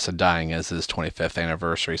Lonely Place of Dying as his 25th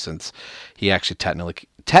anniversary, since he actually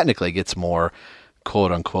technically gets more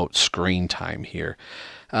quote-unquote screen time here.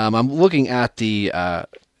 I'm looking at the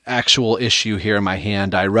actual issue here in my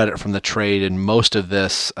hand. I read it from the trade, and most of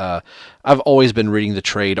this, I've always been reading the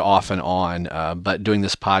trade off and on, but doing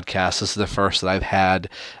this podcast, this is the first that I've had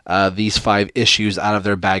these 5 issues out of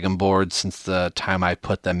their bag and board since the time I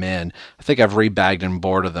put them in. I think I've rebagged and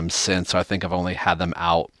boarded them since, so I think I've only had them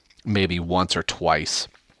out maybe once or twice.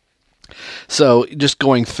 So just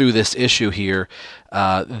going through this issue here,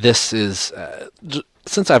 this is,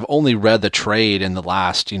 since I've only read the trade in the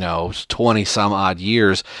last, 20 some odd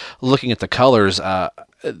years, looking at the colors are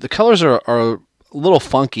a little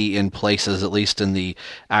funky in places, at least in the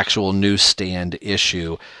actual newsstand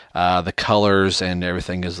issue. The colors and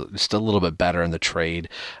everything is just a little bit better in the trade.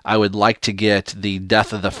 I would like to get the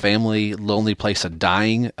Death of the Family, Lonely Place of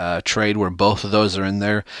Dying trade, where both of those are in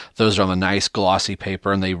there. Those are on a nice glossy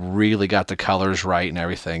paper, and they really got the colors right and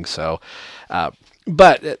everything. So,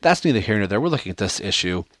 but that's neither here nor there. We're looking at this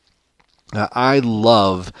issue. I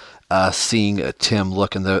love seeing Tim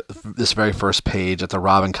look in this very first page at the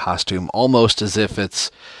Robin costume, almost as if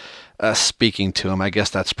it's speaking to him. I guess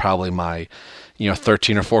that's probably my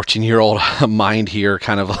 13 or 14-year-old mind here,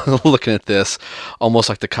 kind of looking at this, almost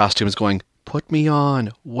like the costume is going, "Put me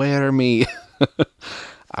on, wear me."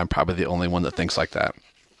 I'm probably the only one that thinks like that.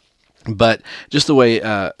 But just the way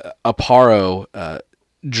Aparo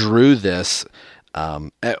drew this,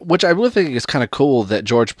 which I really think is kind of cool, that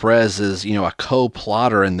George Perez is, a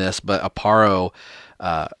co-plotter in this, but Aparo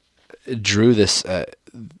drew this, at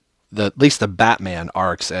least the Batman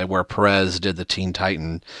arcs, where Perez did the Teen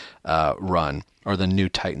Titan run, or the New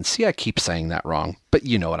Titans. See, I keep saying that wrong, but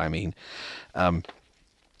you know what I mean.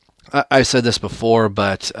 I've said this before,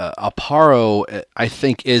 but Aparo, I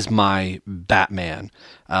think, is my Batman.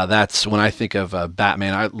 That's when I think of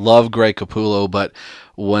Batman. I love Greg Capullo, but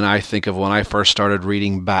when I think of when I first started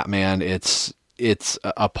reading Batman, it's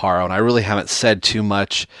Aparo, and I really haven't said too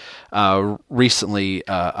much recently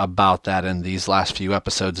about that in these last few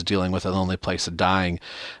episodes dealing with A Lonely Place of Dying.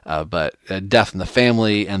 But Death in the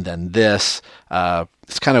Family, and then this.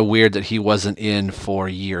 It's kind of weird that he wasn't in for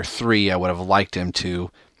year 3. I would have liked him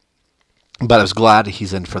to. But I was glad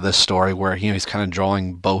he's in for this story where he's kind of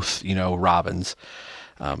drawing both, Robins.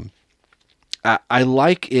 I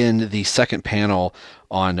like in the second panel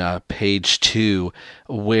on page 2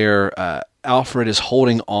 where Alfred is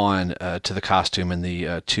holding on to the costume in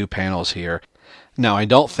the 2 panels here. Now, I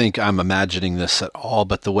don't think I'm imagining this at all,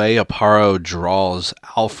 but the way Aparo draws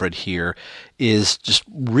Alfred here is just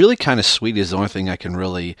really kind of sweet is the only thing I can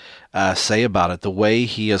really say about it. The way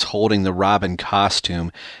he is holding the Robin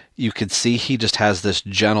costume, you could see he just has this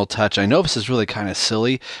gentle touch. I know this is really kind of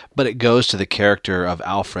silly, but it goes to the character of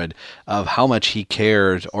Alfred, of how much he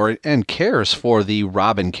cared and cares for the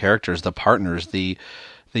Robin characters, the partners, the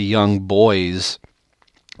young boys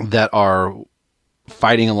that are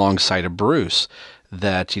fighting alongside of Bruce.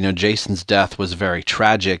 That, Jason's death was very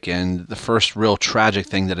tragic, and the first real tragic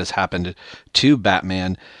thing that has happened to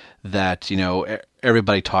Batman that,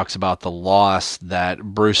 everybody talks about the loss that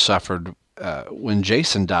Bruce suffered when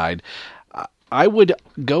Jason died. I would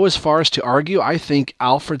go as far as to argue I think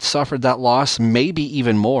Alfred suffered that loss maybe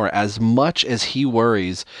even more, as much as he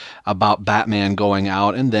worries about Batman going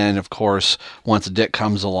out, and then, of course, once Dick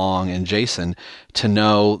comes along and Jason, to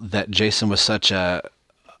know that Jason was such a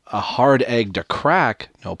hard egg to crack,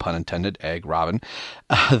 no pun intended, egg, Robin,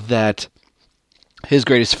 that his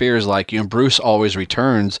greatest fear is Bruce always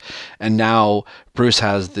returns, and now Bruce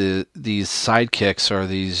has these sidekicks or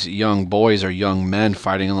these young boys or young men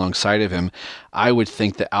fighting alongside of him. I would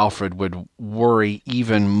think that Alfred would worry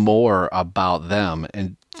even more about them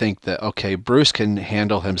and think that, okay, Bruce can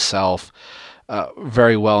handle himself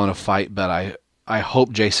very well in a fight, but I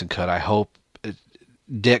hope Jason could. I hope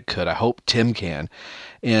Dick could. I hope Tim can.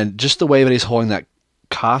 And just the way that he's holding that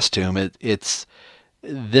costume,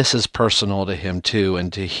 this is personal to him too,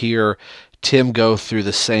 and to hear Tim go through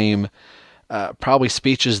the same probably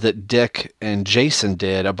speeches that Dick and Jason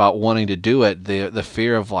did about wanting to do it, the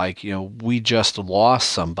fear of we just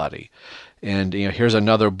lost somebody, and here's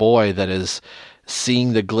another boy that is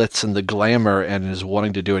seeing the glitz and the glamour and is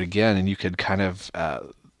wanting to do it again, and you could kind of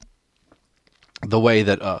the way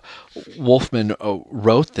that Wolfman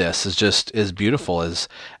wrote this is beautiful, as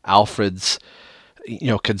Alfred's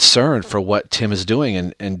concern for what Tim is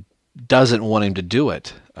doing and doesn't want him to do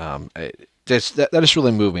it. That just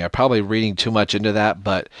really moved me. I'm probably reading too much into that,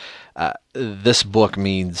 but this book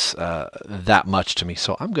means that much to me,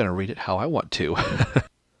 so I'm going to read it how I want to.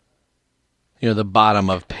 The bottom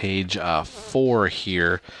of page 4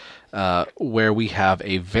 here, where we have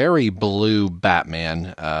a very blue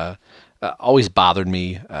Batman, always bothered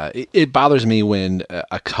me. It bothers me when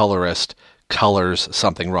a colorist colors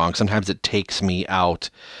something wrong. Sometimes it takes me out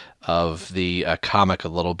of the comic a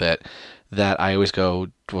little bit, that I always go,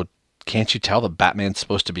 well, can't you tell the Batman's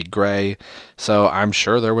supposed to be gray? So I'm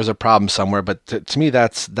sure there was a problem somewhere, but to me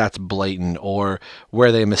that's blatant. Or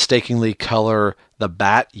where they mistakenly color the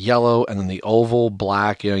bat yellow and then the oval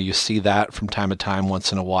black. You see that from time to time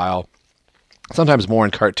once in a while. Sometimes more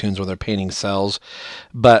in cartoons when they're painting cells,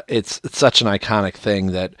 but it's such an iconic thing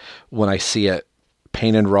that when I see it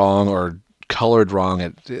painted wrong or colored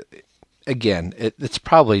wrong, it's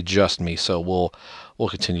probably just me. So we'll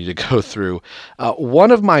continue to go through.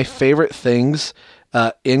 One of my favorite things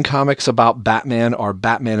in comics about Batman are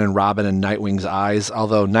Batman and Robin and Nightwing's eyes.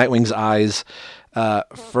 Although Nightwing's eyes,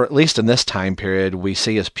 for at least in this time period, we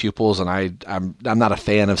see his pupils, and I'm not a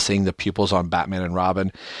fan of seeing the pupils on Batman and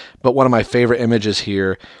Robin. But one of my favorite images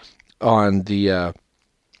here on the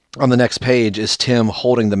next page is Tim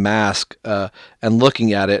holding the mask and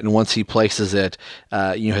looking at it, and once he places it,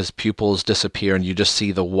 his pupils disappear, and you just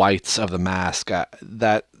see the whites of the mask.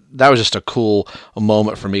 That was just a cool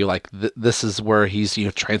moment for me. This is where he's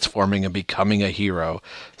transforming and becoming a hero.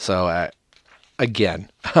 So again,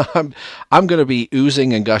 I'm going to be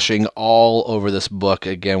oozing and gushing all over this book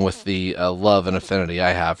again with the love and affinity I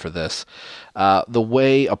have for this. The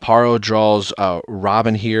way Aparo draws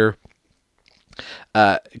Robin here,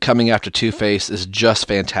 coming after Two-Face, is just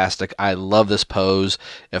fantastic. I love this pose.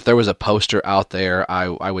 If there was a poster out there,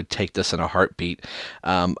 I would take this in a heartbeat.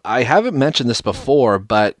 I haven't mentioned this before,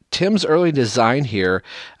 but Tim's early design here,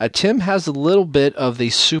 Tim has a little bit of the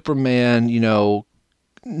Superman,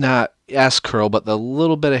 not as curl, but the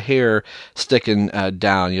little bit of hair sticking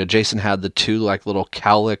down. Jason had the two like little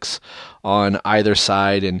cowlicks on either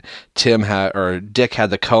side, and Dick had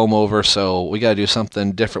the comb over. So we got to do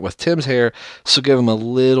something different with Tim's hair. So give him a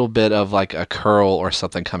little bit of like a curl or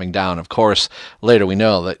something coming down. Of course, later we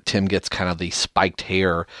know that Tim gets kind of the spiked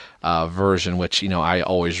hair version, which I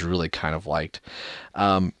always really kind of liked.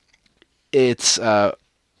 It's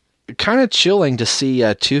kind of chilling to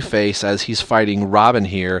see Two-Face as he's fighting Robin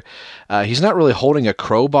here. He's not really holding a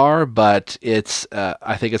crowbar, but it's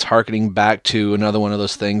I think it's harkening back to another one of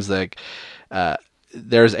those things that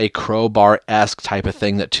there's a crowbar-esque type of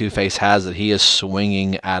thing that Two-Face has, that he is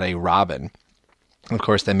swinging at a Robin. Of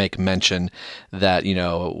course, they make mention that,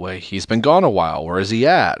 he's been gone a while. Where is he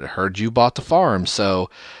at? Heard you bought the farm. So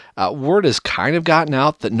word has kind of gotten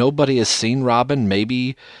out that nobody has seen Robin.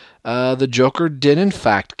 Maybe the Joker did in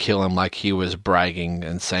fact kill him, like he was bragging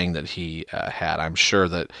and saying that he had. I'm sure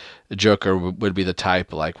that the Joker would be the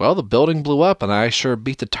type like, well, the building blew up and I sure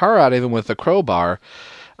beat the tar out of him with a crowbar.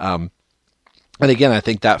 And again, I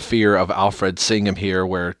think that fear of Alfred seeing him here,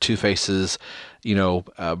 where Two-Face is,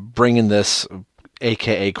 bringing this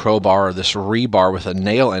AKA crowbar, or this rebar with a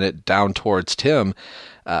nail in it, down towards Tim.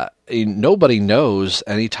 Nobody knows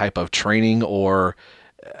any type of training or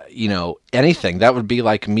anything. That would be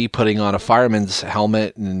like me putting on a fireman's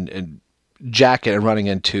helmet and jacket and running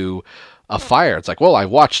into a fire. It's like, well, I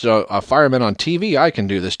watched a fireman on TV. I can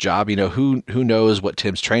do this job. Who knows what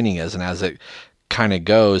Tim's training is? And as it kind of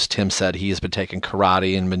goes, Tim said he has been taking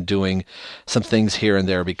karate and been doing some things here and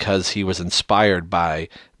there because he was inspired by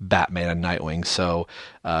Batman and Nightwing. So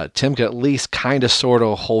Tim can at least kind of sort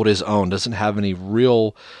of hold his own. Doesn't have any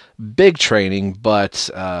real big training, but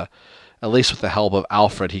at least with the help of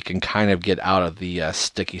Alfred, he can kind of get out of the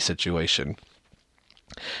sticky situation.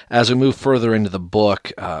 As we move further into the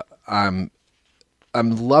book, I'm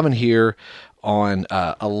loving here on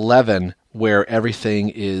 11, where everything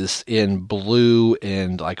is in blue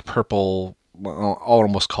and like purple, I'll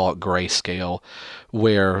almost call it grayscale,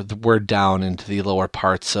 where we're down into the lower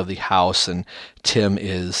parts of the house, and Tim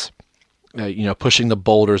is pushing the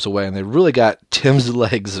boulders away, and they really got Tim's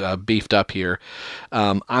legs beefed up here.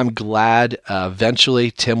 I'm glad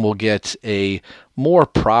eventually Tim will get a more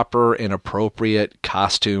proper and appropriate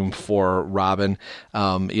costume for Robin.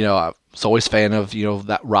 I was always a fan of,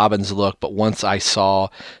 that Robin's look, but once I saw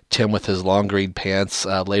Tim with his long green pants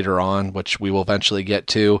later on, which we will eventually get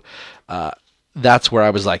to, that's where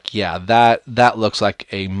I was like, yeah, that looks like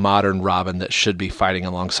a modern Robin that should be fighting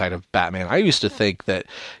alongside of Batman. I used to think that,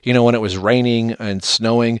 when it was raining and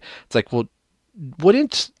snowing, it's like, well,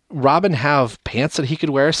 wouldn't Robin have pants that he could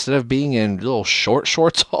wear instead of being in little short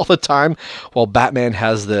shorts all the time? Well, Batman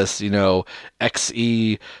has this,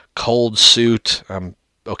 XE cold suit.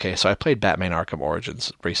 Okay, so I played Batman Arkham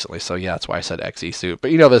Origins recently, so yeah, that's why I said XE suit.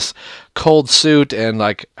 But this cold suit, and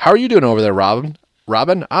like, how are you doing over there, Robin?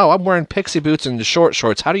 Oh, I'm wearing pixie boots and short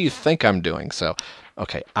shorts. How do you think I'm doing? So,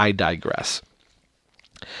 okay, I digress.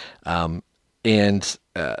 And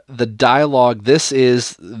the dialogue, this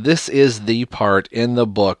is the part in the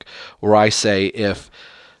book where I say, if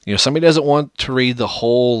somebody doesn't want to read the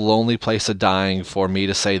whole Lonely Place of Dying for me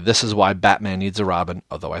to say this is why Batman needs a Robin,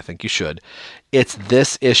 although I think you should, it's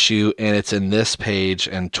this issue, and it's in this page,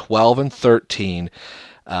 and 12 and 13,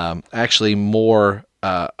 actually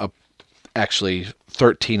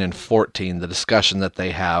 13 and 14, the discussion that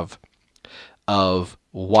they have of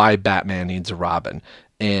why Batman needs a Robin,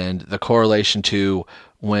 and the correlation to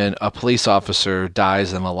when a police officer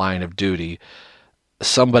dies in the line of duty,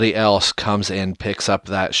 somebody else comes in, picks up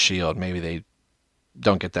that shield. Maybe they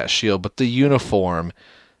don't get that shield, but the uniform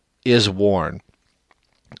is worn.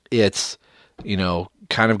 It's,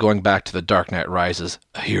 kind of going back to the Dark Knight Rises.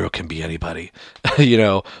 A hero can be anybody.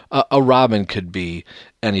 A Robin could be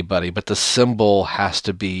anybody, but the symbol has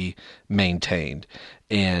to be maintained.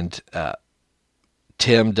 And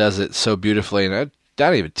Tim does it so beautifully, and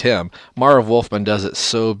not even Tim, Marv Wolfman does it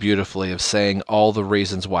so beautifully of saying all the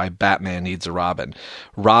reasons why Batman needs a Robin.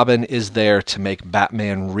 Robin is there to make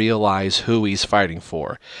Batman realize who he's fighting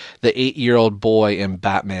for. The 8-year-old boy in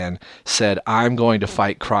Batman said, I'm going to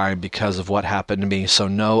fight crime because of what happened to me, so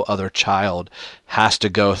no other child has to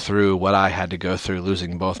go through what I had to go through,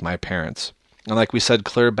 losing both my parents. And like we said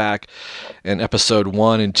clear back in episode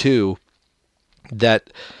 1 and 2,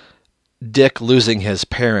 that Dick losing his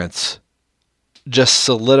parents just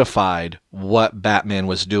solidified what Batman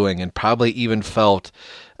was doing, and probably even felt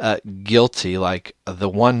guilty, like, the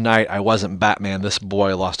one night I wasn't Batman, this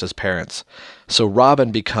boy lost his parents. So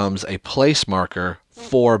Robin becomes a place marker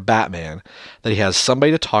for Batman, that he has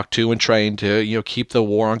somebody to talk to and train to, keep the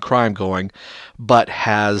war on crime going, but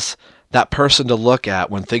has that person to look at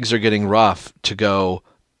when things are getting rough to go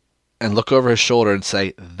and look over his shoulder and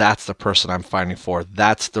say, that's the person I'm fighting for.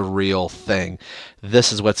 That's the real thing.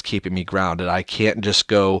 This is what's keeping me grounded. I can't just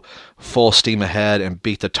go full steam ahead and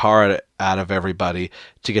beat the tar out of everybody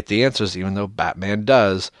to get the answers, even though Batman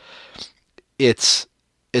does. It's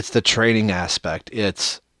the training aspect.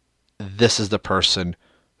 This is the person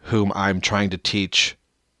whom I'm trying to teach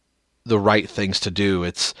the right things to do.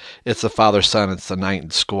 It's the father, son, it's the knight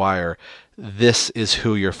and squire. This is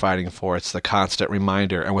who you're fighting for. It's the constant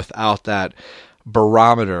reminder. And without that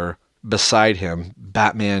barometer beside him,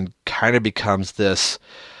 Batman kind of becomes this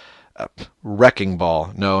wrecking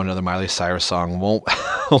ball. No, another Miley Cyrus song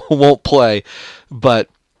won't play, but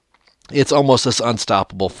it's almost this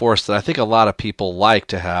unstoppable force that I think a lot of people like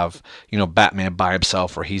to have, Batman by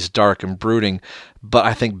himself, where he's dark and brooding. But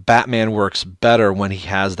I think Batman works better when he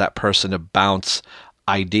has that person to bounce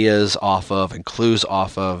ideas off of and clues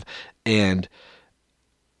off of, and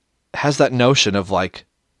has that notion of like,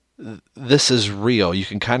 this is real. You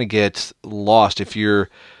can kind of get lost if you're,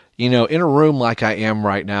 in a room like I am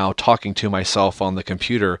right now, talking to myself on the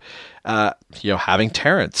computer, having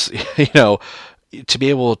Terrence, to be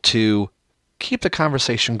able to keep the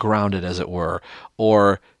conversation grounded, as it were,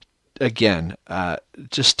 or again,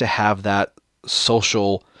 just to have that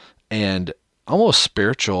social and almost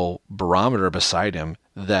spiritual barometer beside him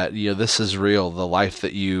that, this is real. The lives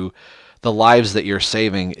that you're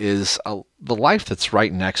saving is the life that's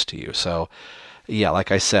right next to you. So, yeah,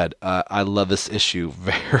 like I said, I love this issue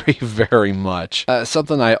very, very much.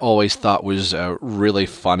 Something I always thought was really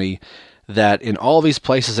funny, that in all these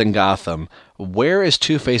places in Gotham, where is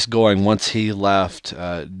Two-Face going once he left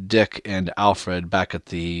Dick and Alfred back at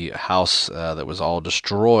the house that was all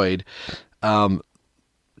destroyed?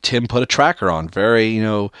 Tim put a tracker on. Very,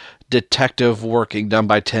 detective working done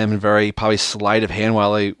by Tim, and very probably sleight of hand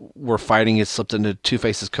while they were fighting. It slipped into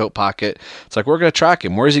Two-Face's coat pocket. It's like, we're going to track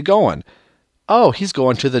him. Where's he going? Oh, he's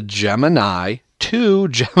going to the Gemini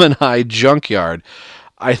junkyard.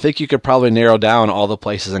 I think you could probably narrow down all the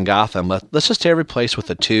places in Gotham. Let's just take every place with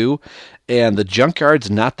a 2, and the junkyard's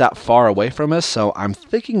not that far away from us, so I'm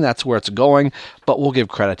thinking that's where it's going, but we'll give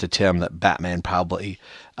credit to Tim that Batman probably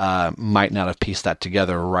might not have pieced that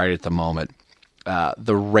together right at the moment.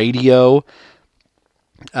 The radio,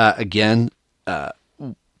 again,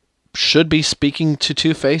 should be speaking to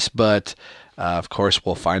Two-Face, but of course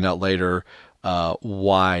we'll find out later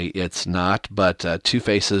why it's not. But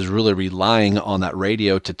Two-Face is really relying on that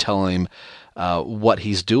radio to tell him what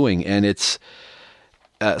he's doing. And it's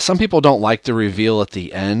some people don't like the reveal at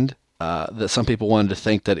the end. That some people wanted to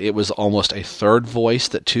think that it was almost a third voice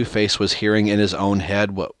that Two-Face was hearing in his own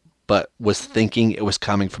head, but was thinking it was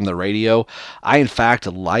coming from the radio. I, in fact,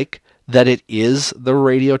 like that it is the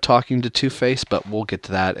radio talking to Two-Face, but we'll get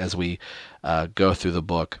to that as we go through the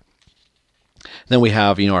book. Then we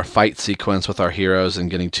have, our fight sequence with our heroes and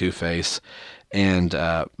getting Two-Face, and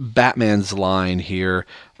Batman's line here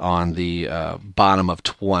on the bottom of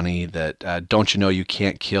 20 that don't you know you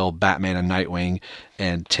can't kill Batman and Nightwing,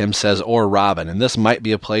 and Tim says, or Robin. And this might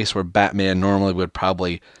be a place where Batman normally would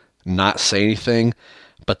probably not say anything,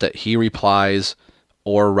 but that he replies,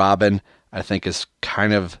 or Robin, I think is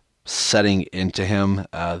kind of setting into him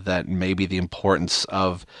that maybe the importance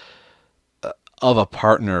of a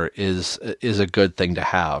partner is a good thing to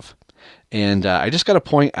have. And I just got to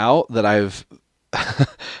point out that I've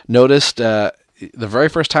noticed the very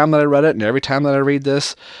first time that I read it, and every time that I read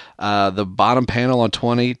this, the bottom panel on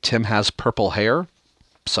 20, Tim has purple hair.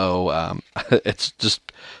 So it's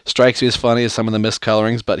just strikes me as funny as some of the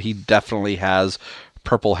miscolorings, but he definitely has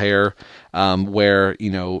purple hair, where,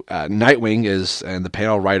 Nightwing is in the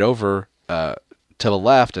panel right over to the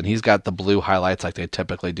left, and he's got the blue highlights like they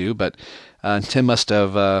typically do, but Tim must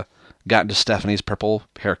have gotten to Stephanie's purple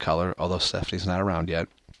hair color, although Stephanie's not around yet.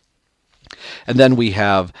 And then we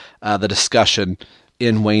have the discussion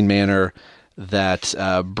in Wayne Manor that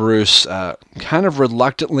Bruce kind of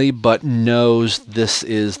reluctantly but knows this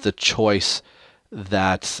is the choice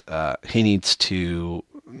that he needs to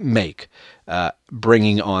make,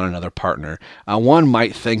 bringing on another partner. One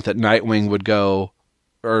might think that Nightwing would go,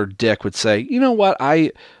 or Dick would say, you know what,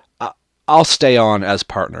 I'll stay on as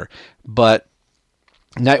partner. But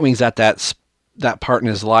Nightwing's at that part in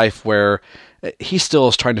his life where he still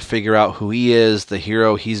is trying to figure out who he is, the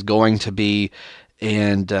hero he's going to be,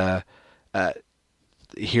 and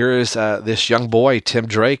here is this young boy, Tim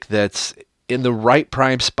Drake, that's in the right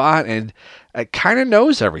prime spot and kind of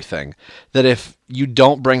knows everything. That if you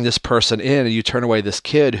don't bring this person in and you turn away this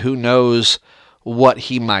kid, who knows what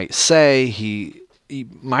he might say. He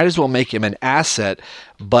might as well make him an asset,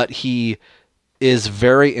 but he is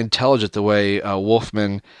very intelligent the way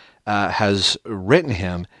Wolfman has written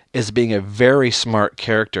him, as being a very smart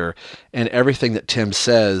character, and everything that Tim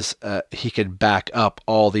says, he could back up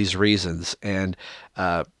all these reasons. And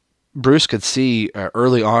Bruce could see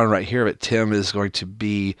early on right here that Tim is going to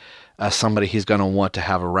be somebody he's going to want to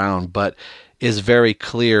have around, but is very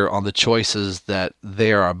clear on the choices that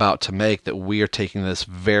they are about to make, that we are taking this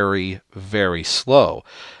very, very slow.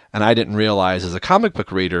 And I didn't realize as a comic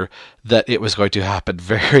book reader that it was going to happen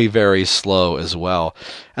very, very slow as well.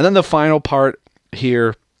 And then the final part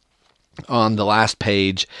here on the last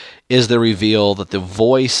page is the reveal that the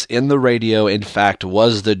voice in the radio, in fact,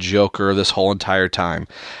 was the Joker this whole entire time.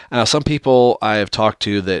 Now, some people I have talked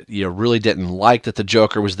to that really didn't like that the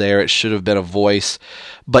Joker was there. It should have been a voice.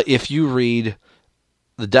 But if you read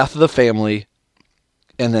The Death of the Family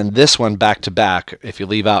and then this one back to back, if you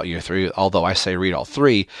leave out year 3, although I say read all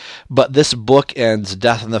 3, but this book ends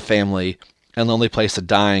Death in the Family and Lonely Place of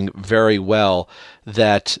Dying very well,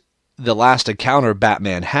 that the last encounter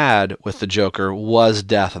Batman had with the Joker was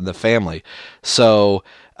Death in the Family. So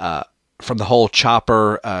from the whole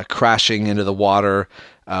chopper crashing into the water,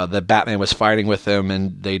 that Batman was fighting with him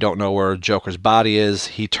and they don't know where Joker's body is,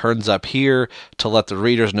 he turns up here to let the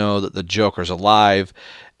readers know that the Joker's alive.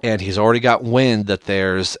 And he's already got wind that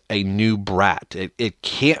there's a new brat. It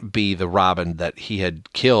can't be the Robin that he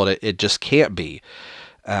had killed. It just can't be.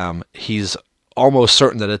 He's almost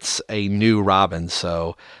certain that it's a new Robin.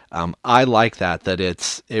 So I like that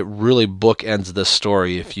it really bookends the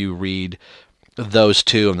story if you read those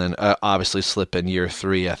two and then obviously slip in year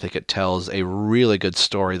 3. I think it tells a really good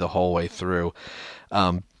story the whole way through.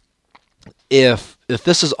 If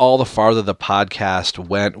this is all the farther the podcast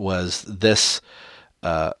went, was this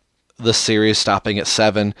series stopping at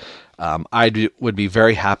 7, I would be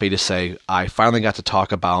very happy to say I finally got to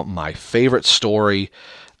talk about my favorite story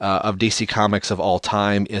of DC Comics of all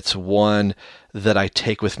time. It's one that I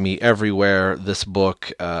take with me everywhere. This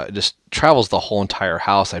book just travels the whole entire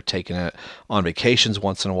house. I've taken it on vacations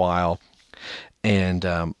once in a while, and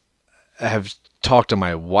I have talked to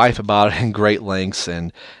my wife about it in great lengths,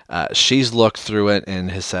 and she's looked through it and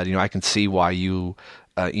has said, I can see why you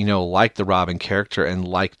like the Robin character and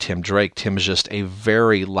like Tim Drake. Tim is just a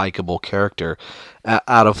very likable character.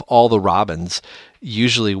 Out of all the Robins,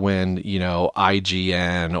 usually when,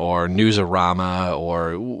 IGN or Newsarama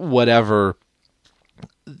or whatever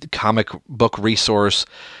comic book resource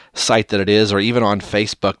site that it is, or even on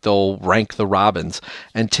Facebook, they'll rank the Robins.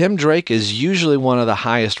 And Tim Drake is usually one of the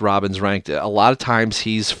highest Robins ranked. A lot of times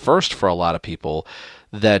he's first for a lot of people.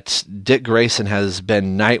 That Dick Grayson has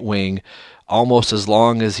been Nightwing almost as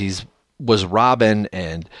long as was Robin,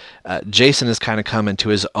 and Jason has kind of come into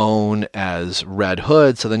his own as Red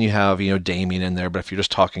Hood. So then you have Damian in there. But if you're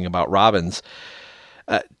just talking about Robins,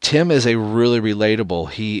 Tim is a really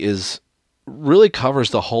relatable. He really covers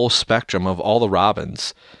the whole spectrum of all the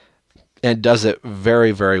Robins, and does it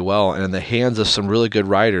very, very well. And in the hands of some really good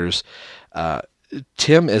writers,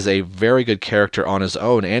 Tim is a very good character on his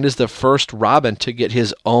own, and is the first Robin to get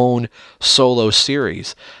his own solo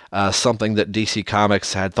series, something that DC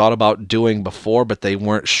Comics had thought about doing before, but they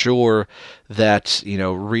weren't sure that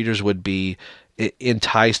readers would be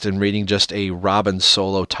enticed in reading just a Robin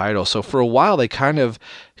solo title. So for a while they kind of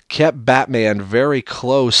kept Batman very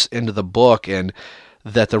close into the book, and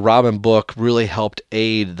that the Robin book really helped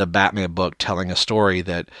aid the Batman book, telling a story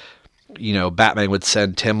that Batman would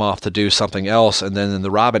send Tim off to do something else, and then in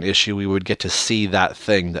the Robin issue, we would get to see that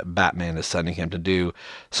thing that Batman is sending him to do.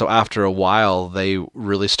 So after a while, they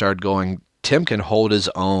really started going, Tim can hold his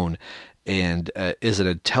own, and is an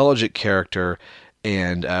intelligent character,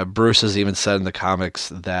 and Bruce has even said in the comics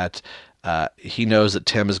that he knows that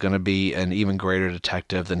Tim is going to be an even greater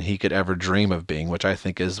detective than he could ever dream of being, which I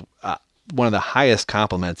think is one of the highest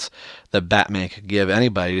compliments that Batman could give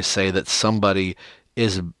anybody, to say that somebody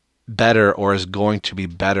is better or is going to be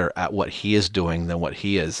better at what he is doing than what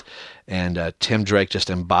he is. And Tim Drake just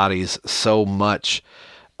embodies so much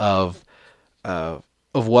of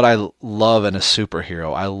what I love in a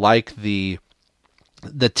superhero. I like the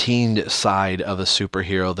teen side of a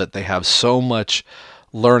superhero, that they have so much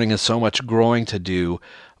learning and so much growing to do,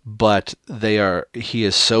 but he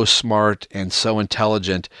is so smart and so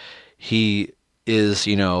intelligent. He is,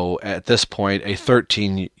 at this point, a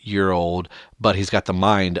 13-year-old, but he's got the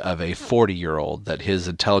mind of a 40-year-old, that his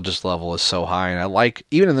intelligence level is so high. And I like,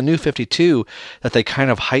 even in the New 52, that they kind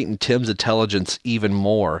of heighten Tim's intelligence even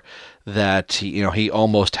more, that he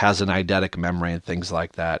almost has an eidetic memory and things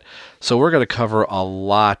like that. So we're going to cover a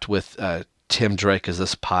lot with Tim Drake as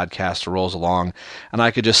this podcast rolls along, and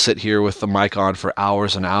I could just sit here with the mic on for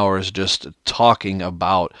hours and hours just talking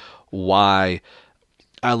about why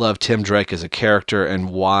I love Tim Drake as a character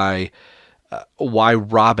and why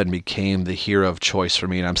Robin became the hero of choice for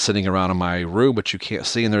me. And I'm sitting around in my room, which you can't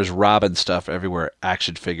see, and there's Robin stuff everywhere,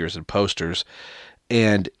 action figures and posters.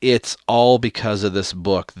 And it's all because of this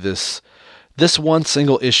book, this one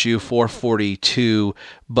single issue, 442,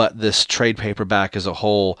 but this trade paperback as a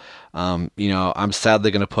whole. I'm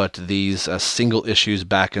sadly going to put these single issues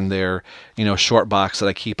back in their, short box that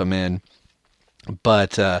I keep them in.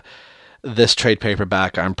 But this trade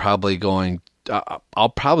paperback, I'll probably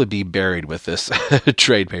be buried with this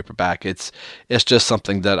trade paperback. It's just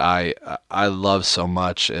something that I love so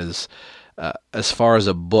much. As far as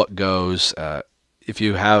a book goes, if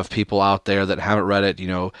you have people out there that haven't read it,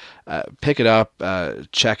 pick it up,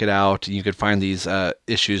 check it out. You could find these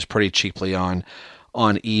issues pretty cheaply on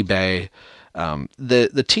eBay.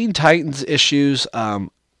 The Teen Titans issues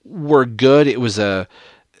were good. It was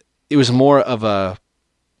more of a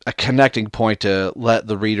connecting point to let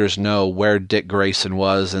the readers know where Dick Grayson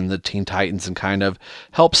was in the Teen Titans and kind of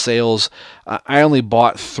help sales. I only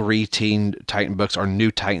bought 3 Teen Titan books, or New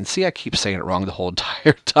Titans. See, I keep saying it wrong the whole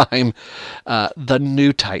entire time. The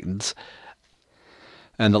New Titans.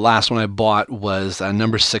 And the last one I bought was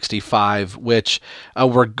number 65, which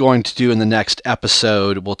we're going to do in the next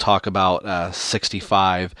episode. We'll talk about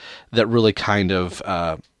 65, that really kind of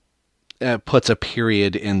puts a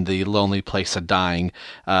period in the Lonely Place of Dying,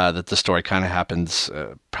 that the story kind of happens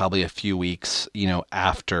probably a few weeks,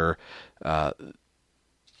 after the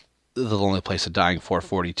Lonely Place of Dying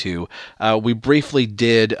 442. We briefly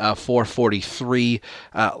did 443.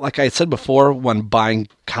 Like I had said before, when buying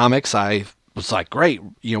comics, I was like, great,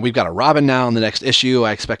 we've got a Robin now in the next issue.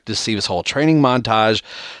 I expect to see this whole training montage.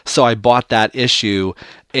 So I bought that issue,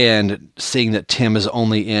 and seeing that Tim is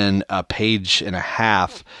only in a page and a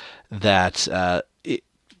half, that it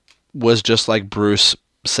was just like Bruce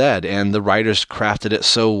said, and the writers crafted it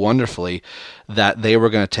so wonderfully that they were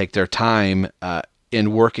going to take their time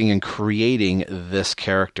in working and creating this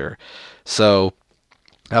character. So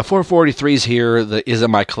 443 is here, that is in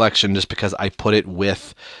my collection just because I put it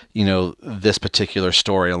with, this particular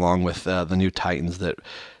story along with the New Titans, that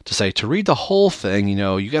to read the whole thing,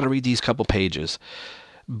 you got to read these couple pages.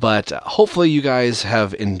 But hopefully you guys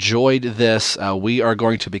have enjoyed this. We are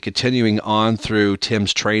going to be continuing on through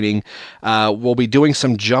Tim's training. We'll be doing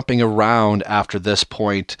some jumping around after this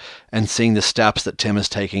point and seeing the steps that Tim is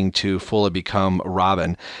taking to fully become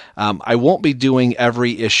Robin. I won't be doing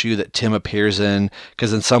every issue that Tim appears in,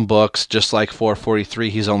 because in some books, just like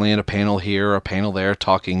 443, he's only in a panel here or a panel there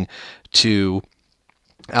talking to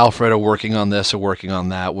Alfred, or working on this or working on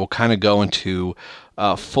that. We'll kind of go into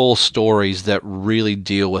full stories that really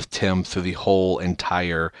deal with Tim through the whole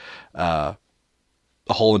entire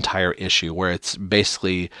issue, where it's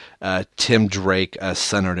basically Tim Drake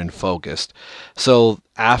centered and focused. So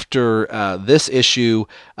after this issue,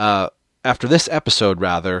 after this episode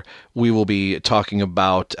rather, we will be talking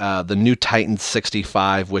about the New Titans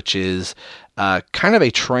 65, which is kind of a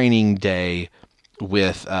training day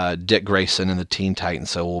with Dick Grayson and the Teen Titans.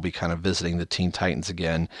 So we'll be kind of visiting the Teen Titans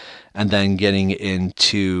again, and then getting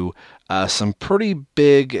into some pretty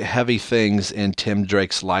big, heavy things in Tim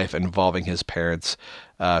Drake's life involving his parents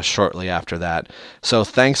shortly after that. So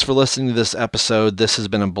thanks for listening to this episode. This has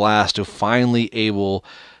been a blast to finally able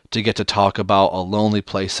to get to talk about A Lonely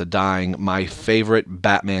Place of Dying, my favorite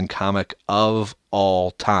Batman comic of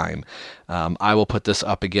all time. I will put this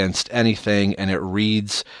up against anything, and it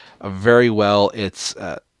reads very well. It's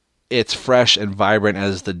fresh and vibrant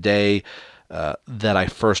as the day that I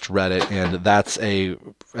first read it, and that's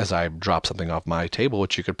as I drop something off my table,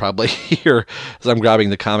 which you could probably hear as I'm grabbing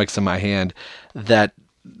the comics in my hand, that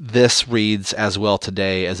this reads as well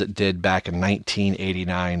today as it did back in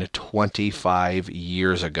 1989, 25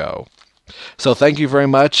 years ago. So thank you very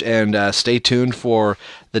much, and stay tuned for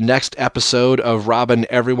the next episode of Robin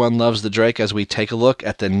Everyone Loves the Drake, as we take a look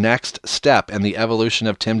at the next step in the evolution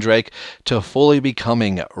of Tim Drake to fully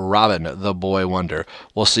becoming Robin the Boy Wonder.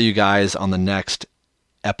 We'll see you guys on the next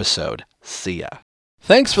episode. See ya.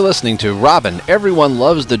 Thanks for listening to Robin Everyone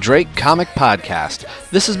Loves the Drake Comic Podcast.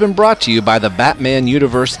 This has been brought to you by the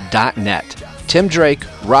BatmanUniverse.net. Tim Drake,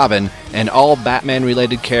 Robin, and all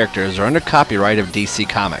Batman-related characters are under copyright of DC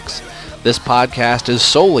Comics. This podcast is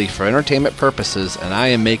solely for entertainment purposes, and I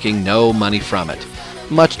am making no money from it,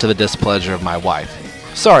 much to the displeasure of my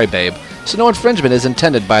wife. Sorry, babe. So no infringement is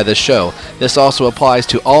intended by this show. This also applies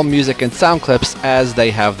to all music and sound clips, as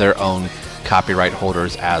they have their own copyright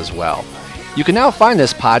holders as well. You can now find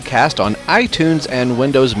this podcast on iTunes and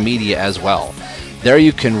Windows Media as well. There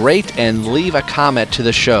you can rate and leave a comment to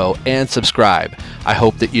the show and subscribe. I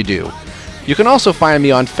hope that you do. You can also find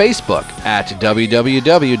me on Facebook at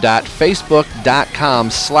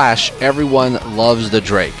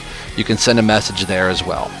www.facebook.com/everyonelovesthedrake. You can send a message there as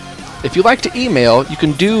well. If you'd like to email, you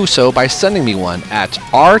can do so by sending me one at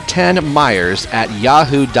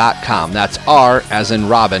r10myers@yahoo.com. That's R as in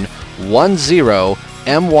Robin,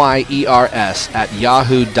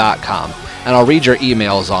 10myers@yahoo.com. And I'll read your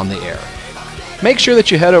emails on the air. Make sure that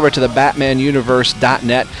you head over to the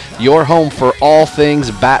BatmanUniverse.net, your home for all things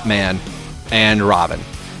Batman and Robin.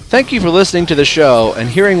 Thank you for listening to the show and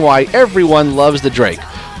hearing why everyone loves the Drake.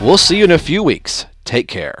 We'll see you in a few weeks. Take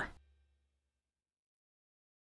care.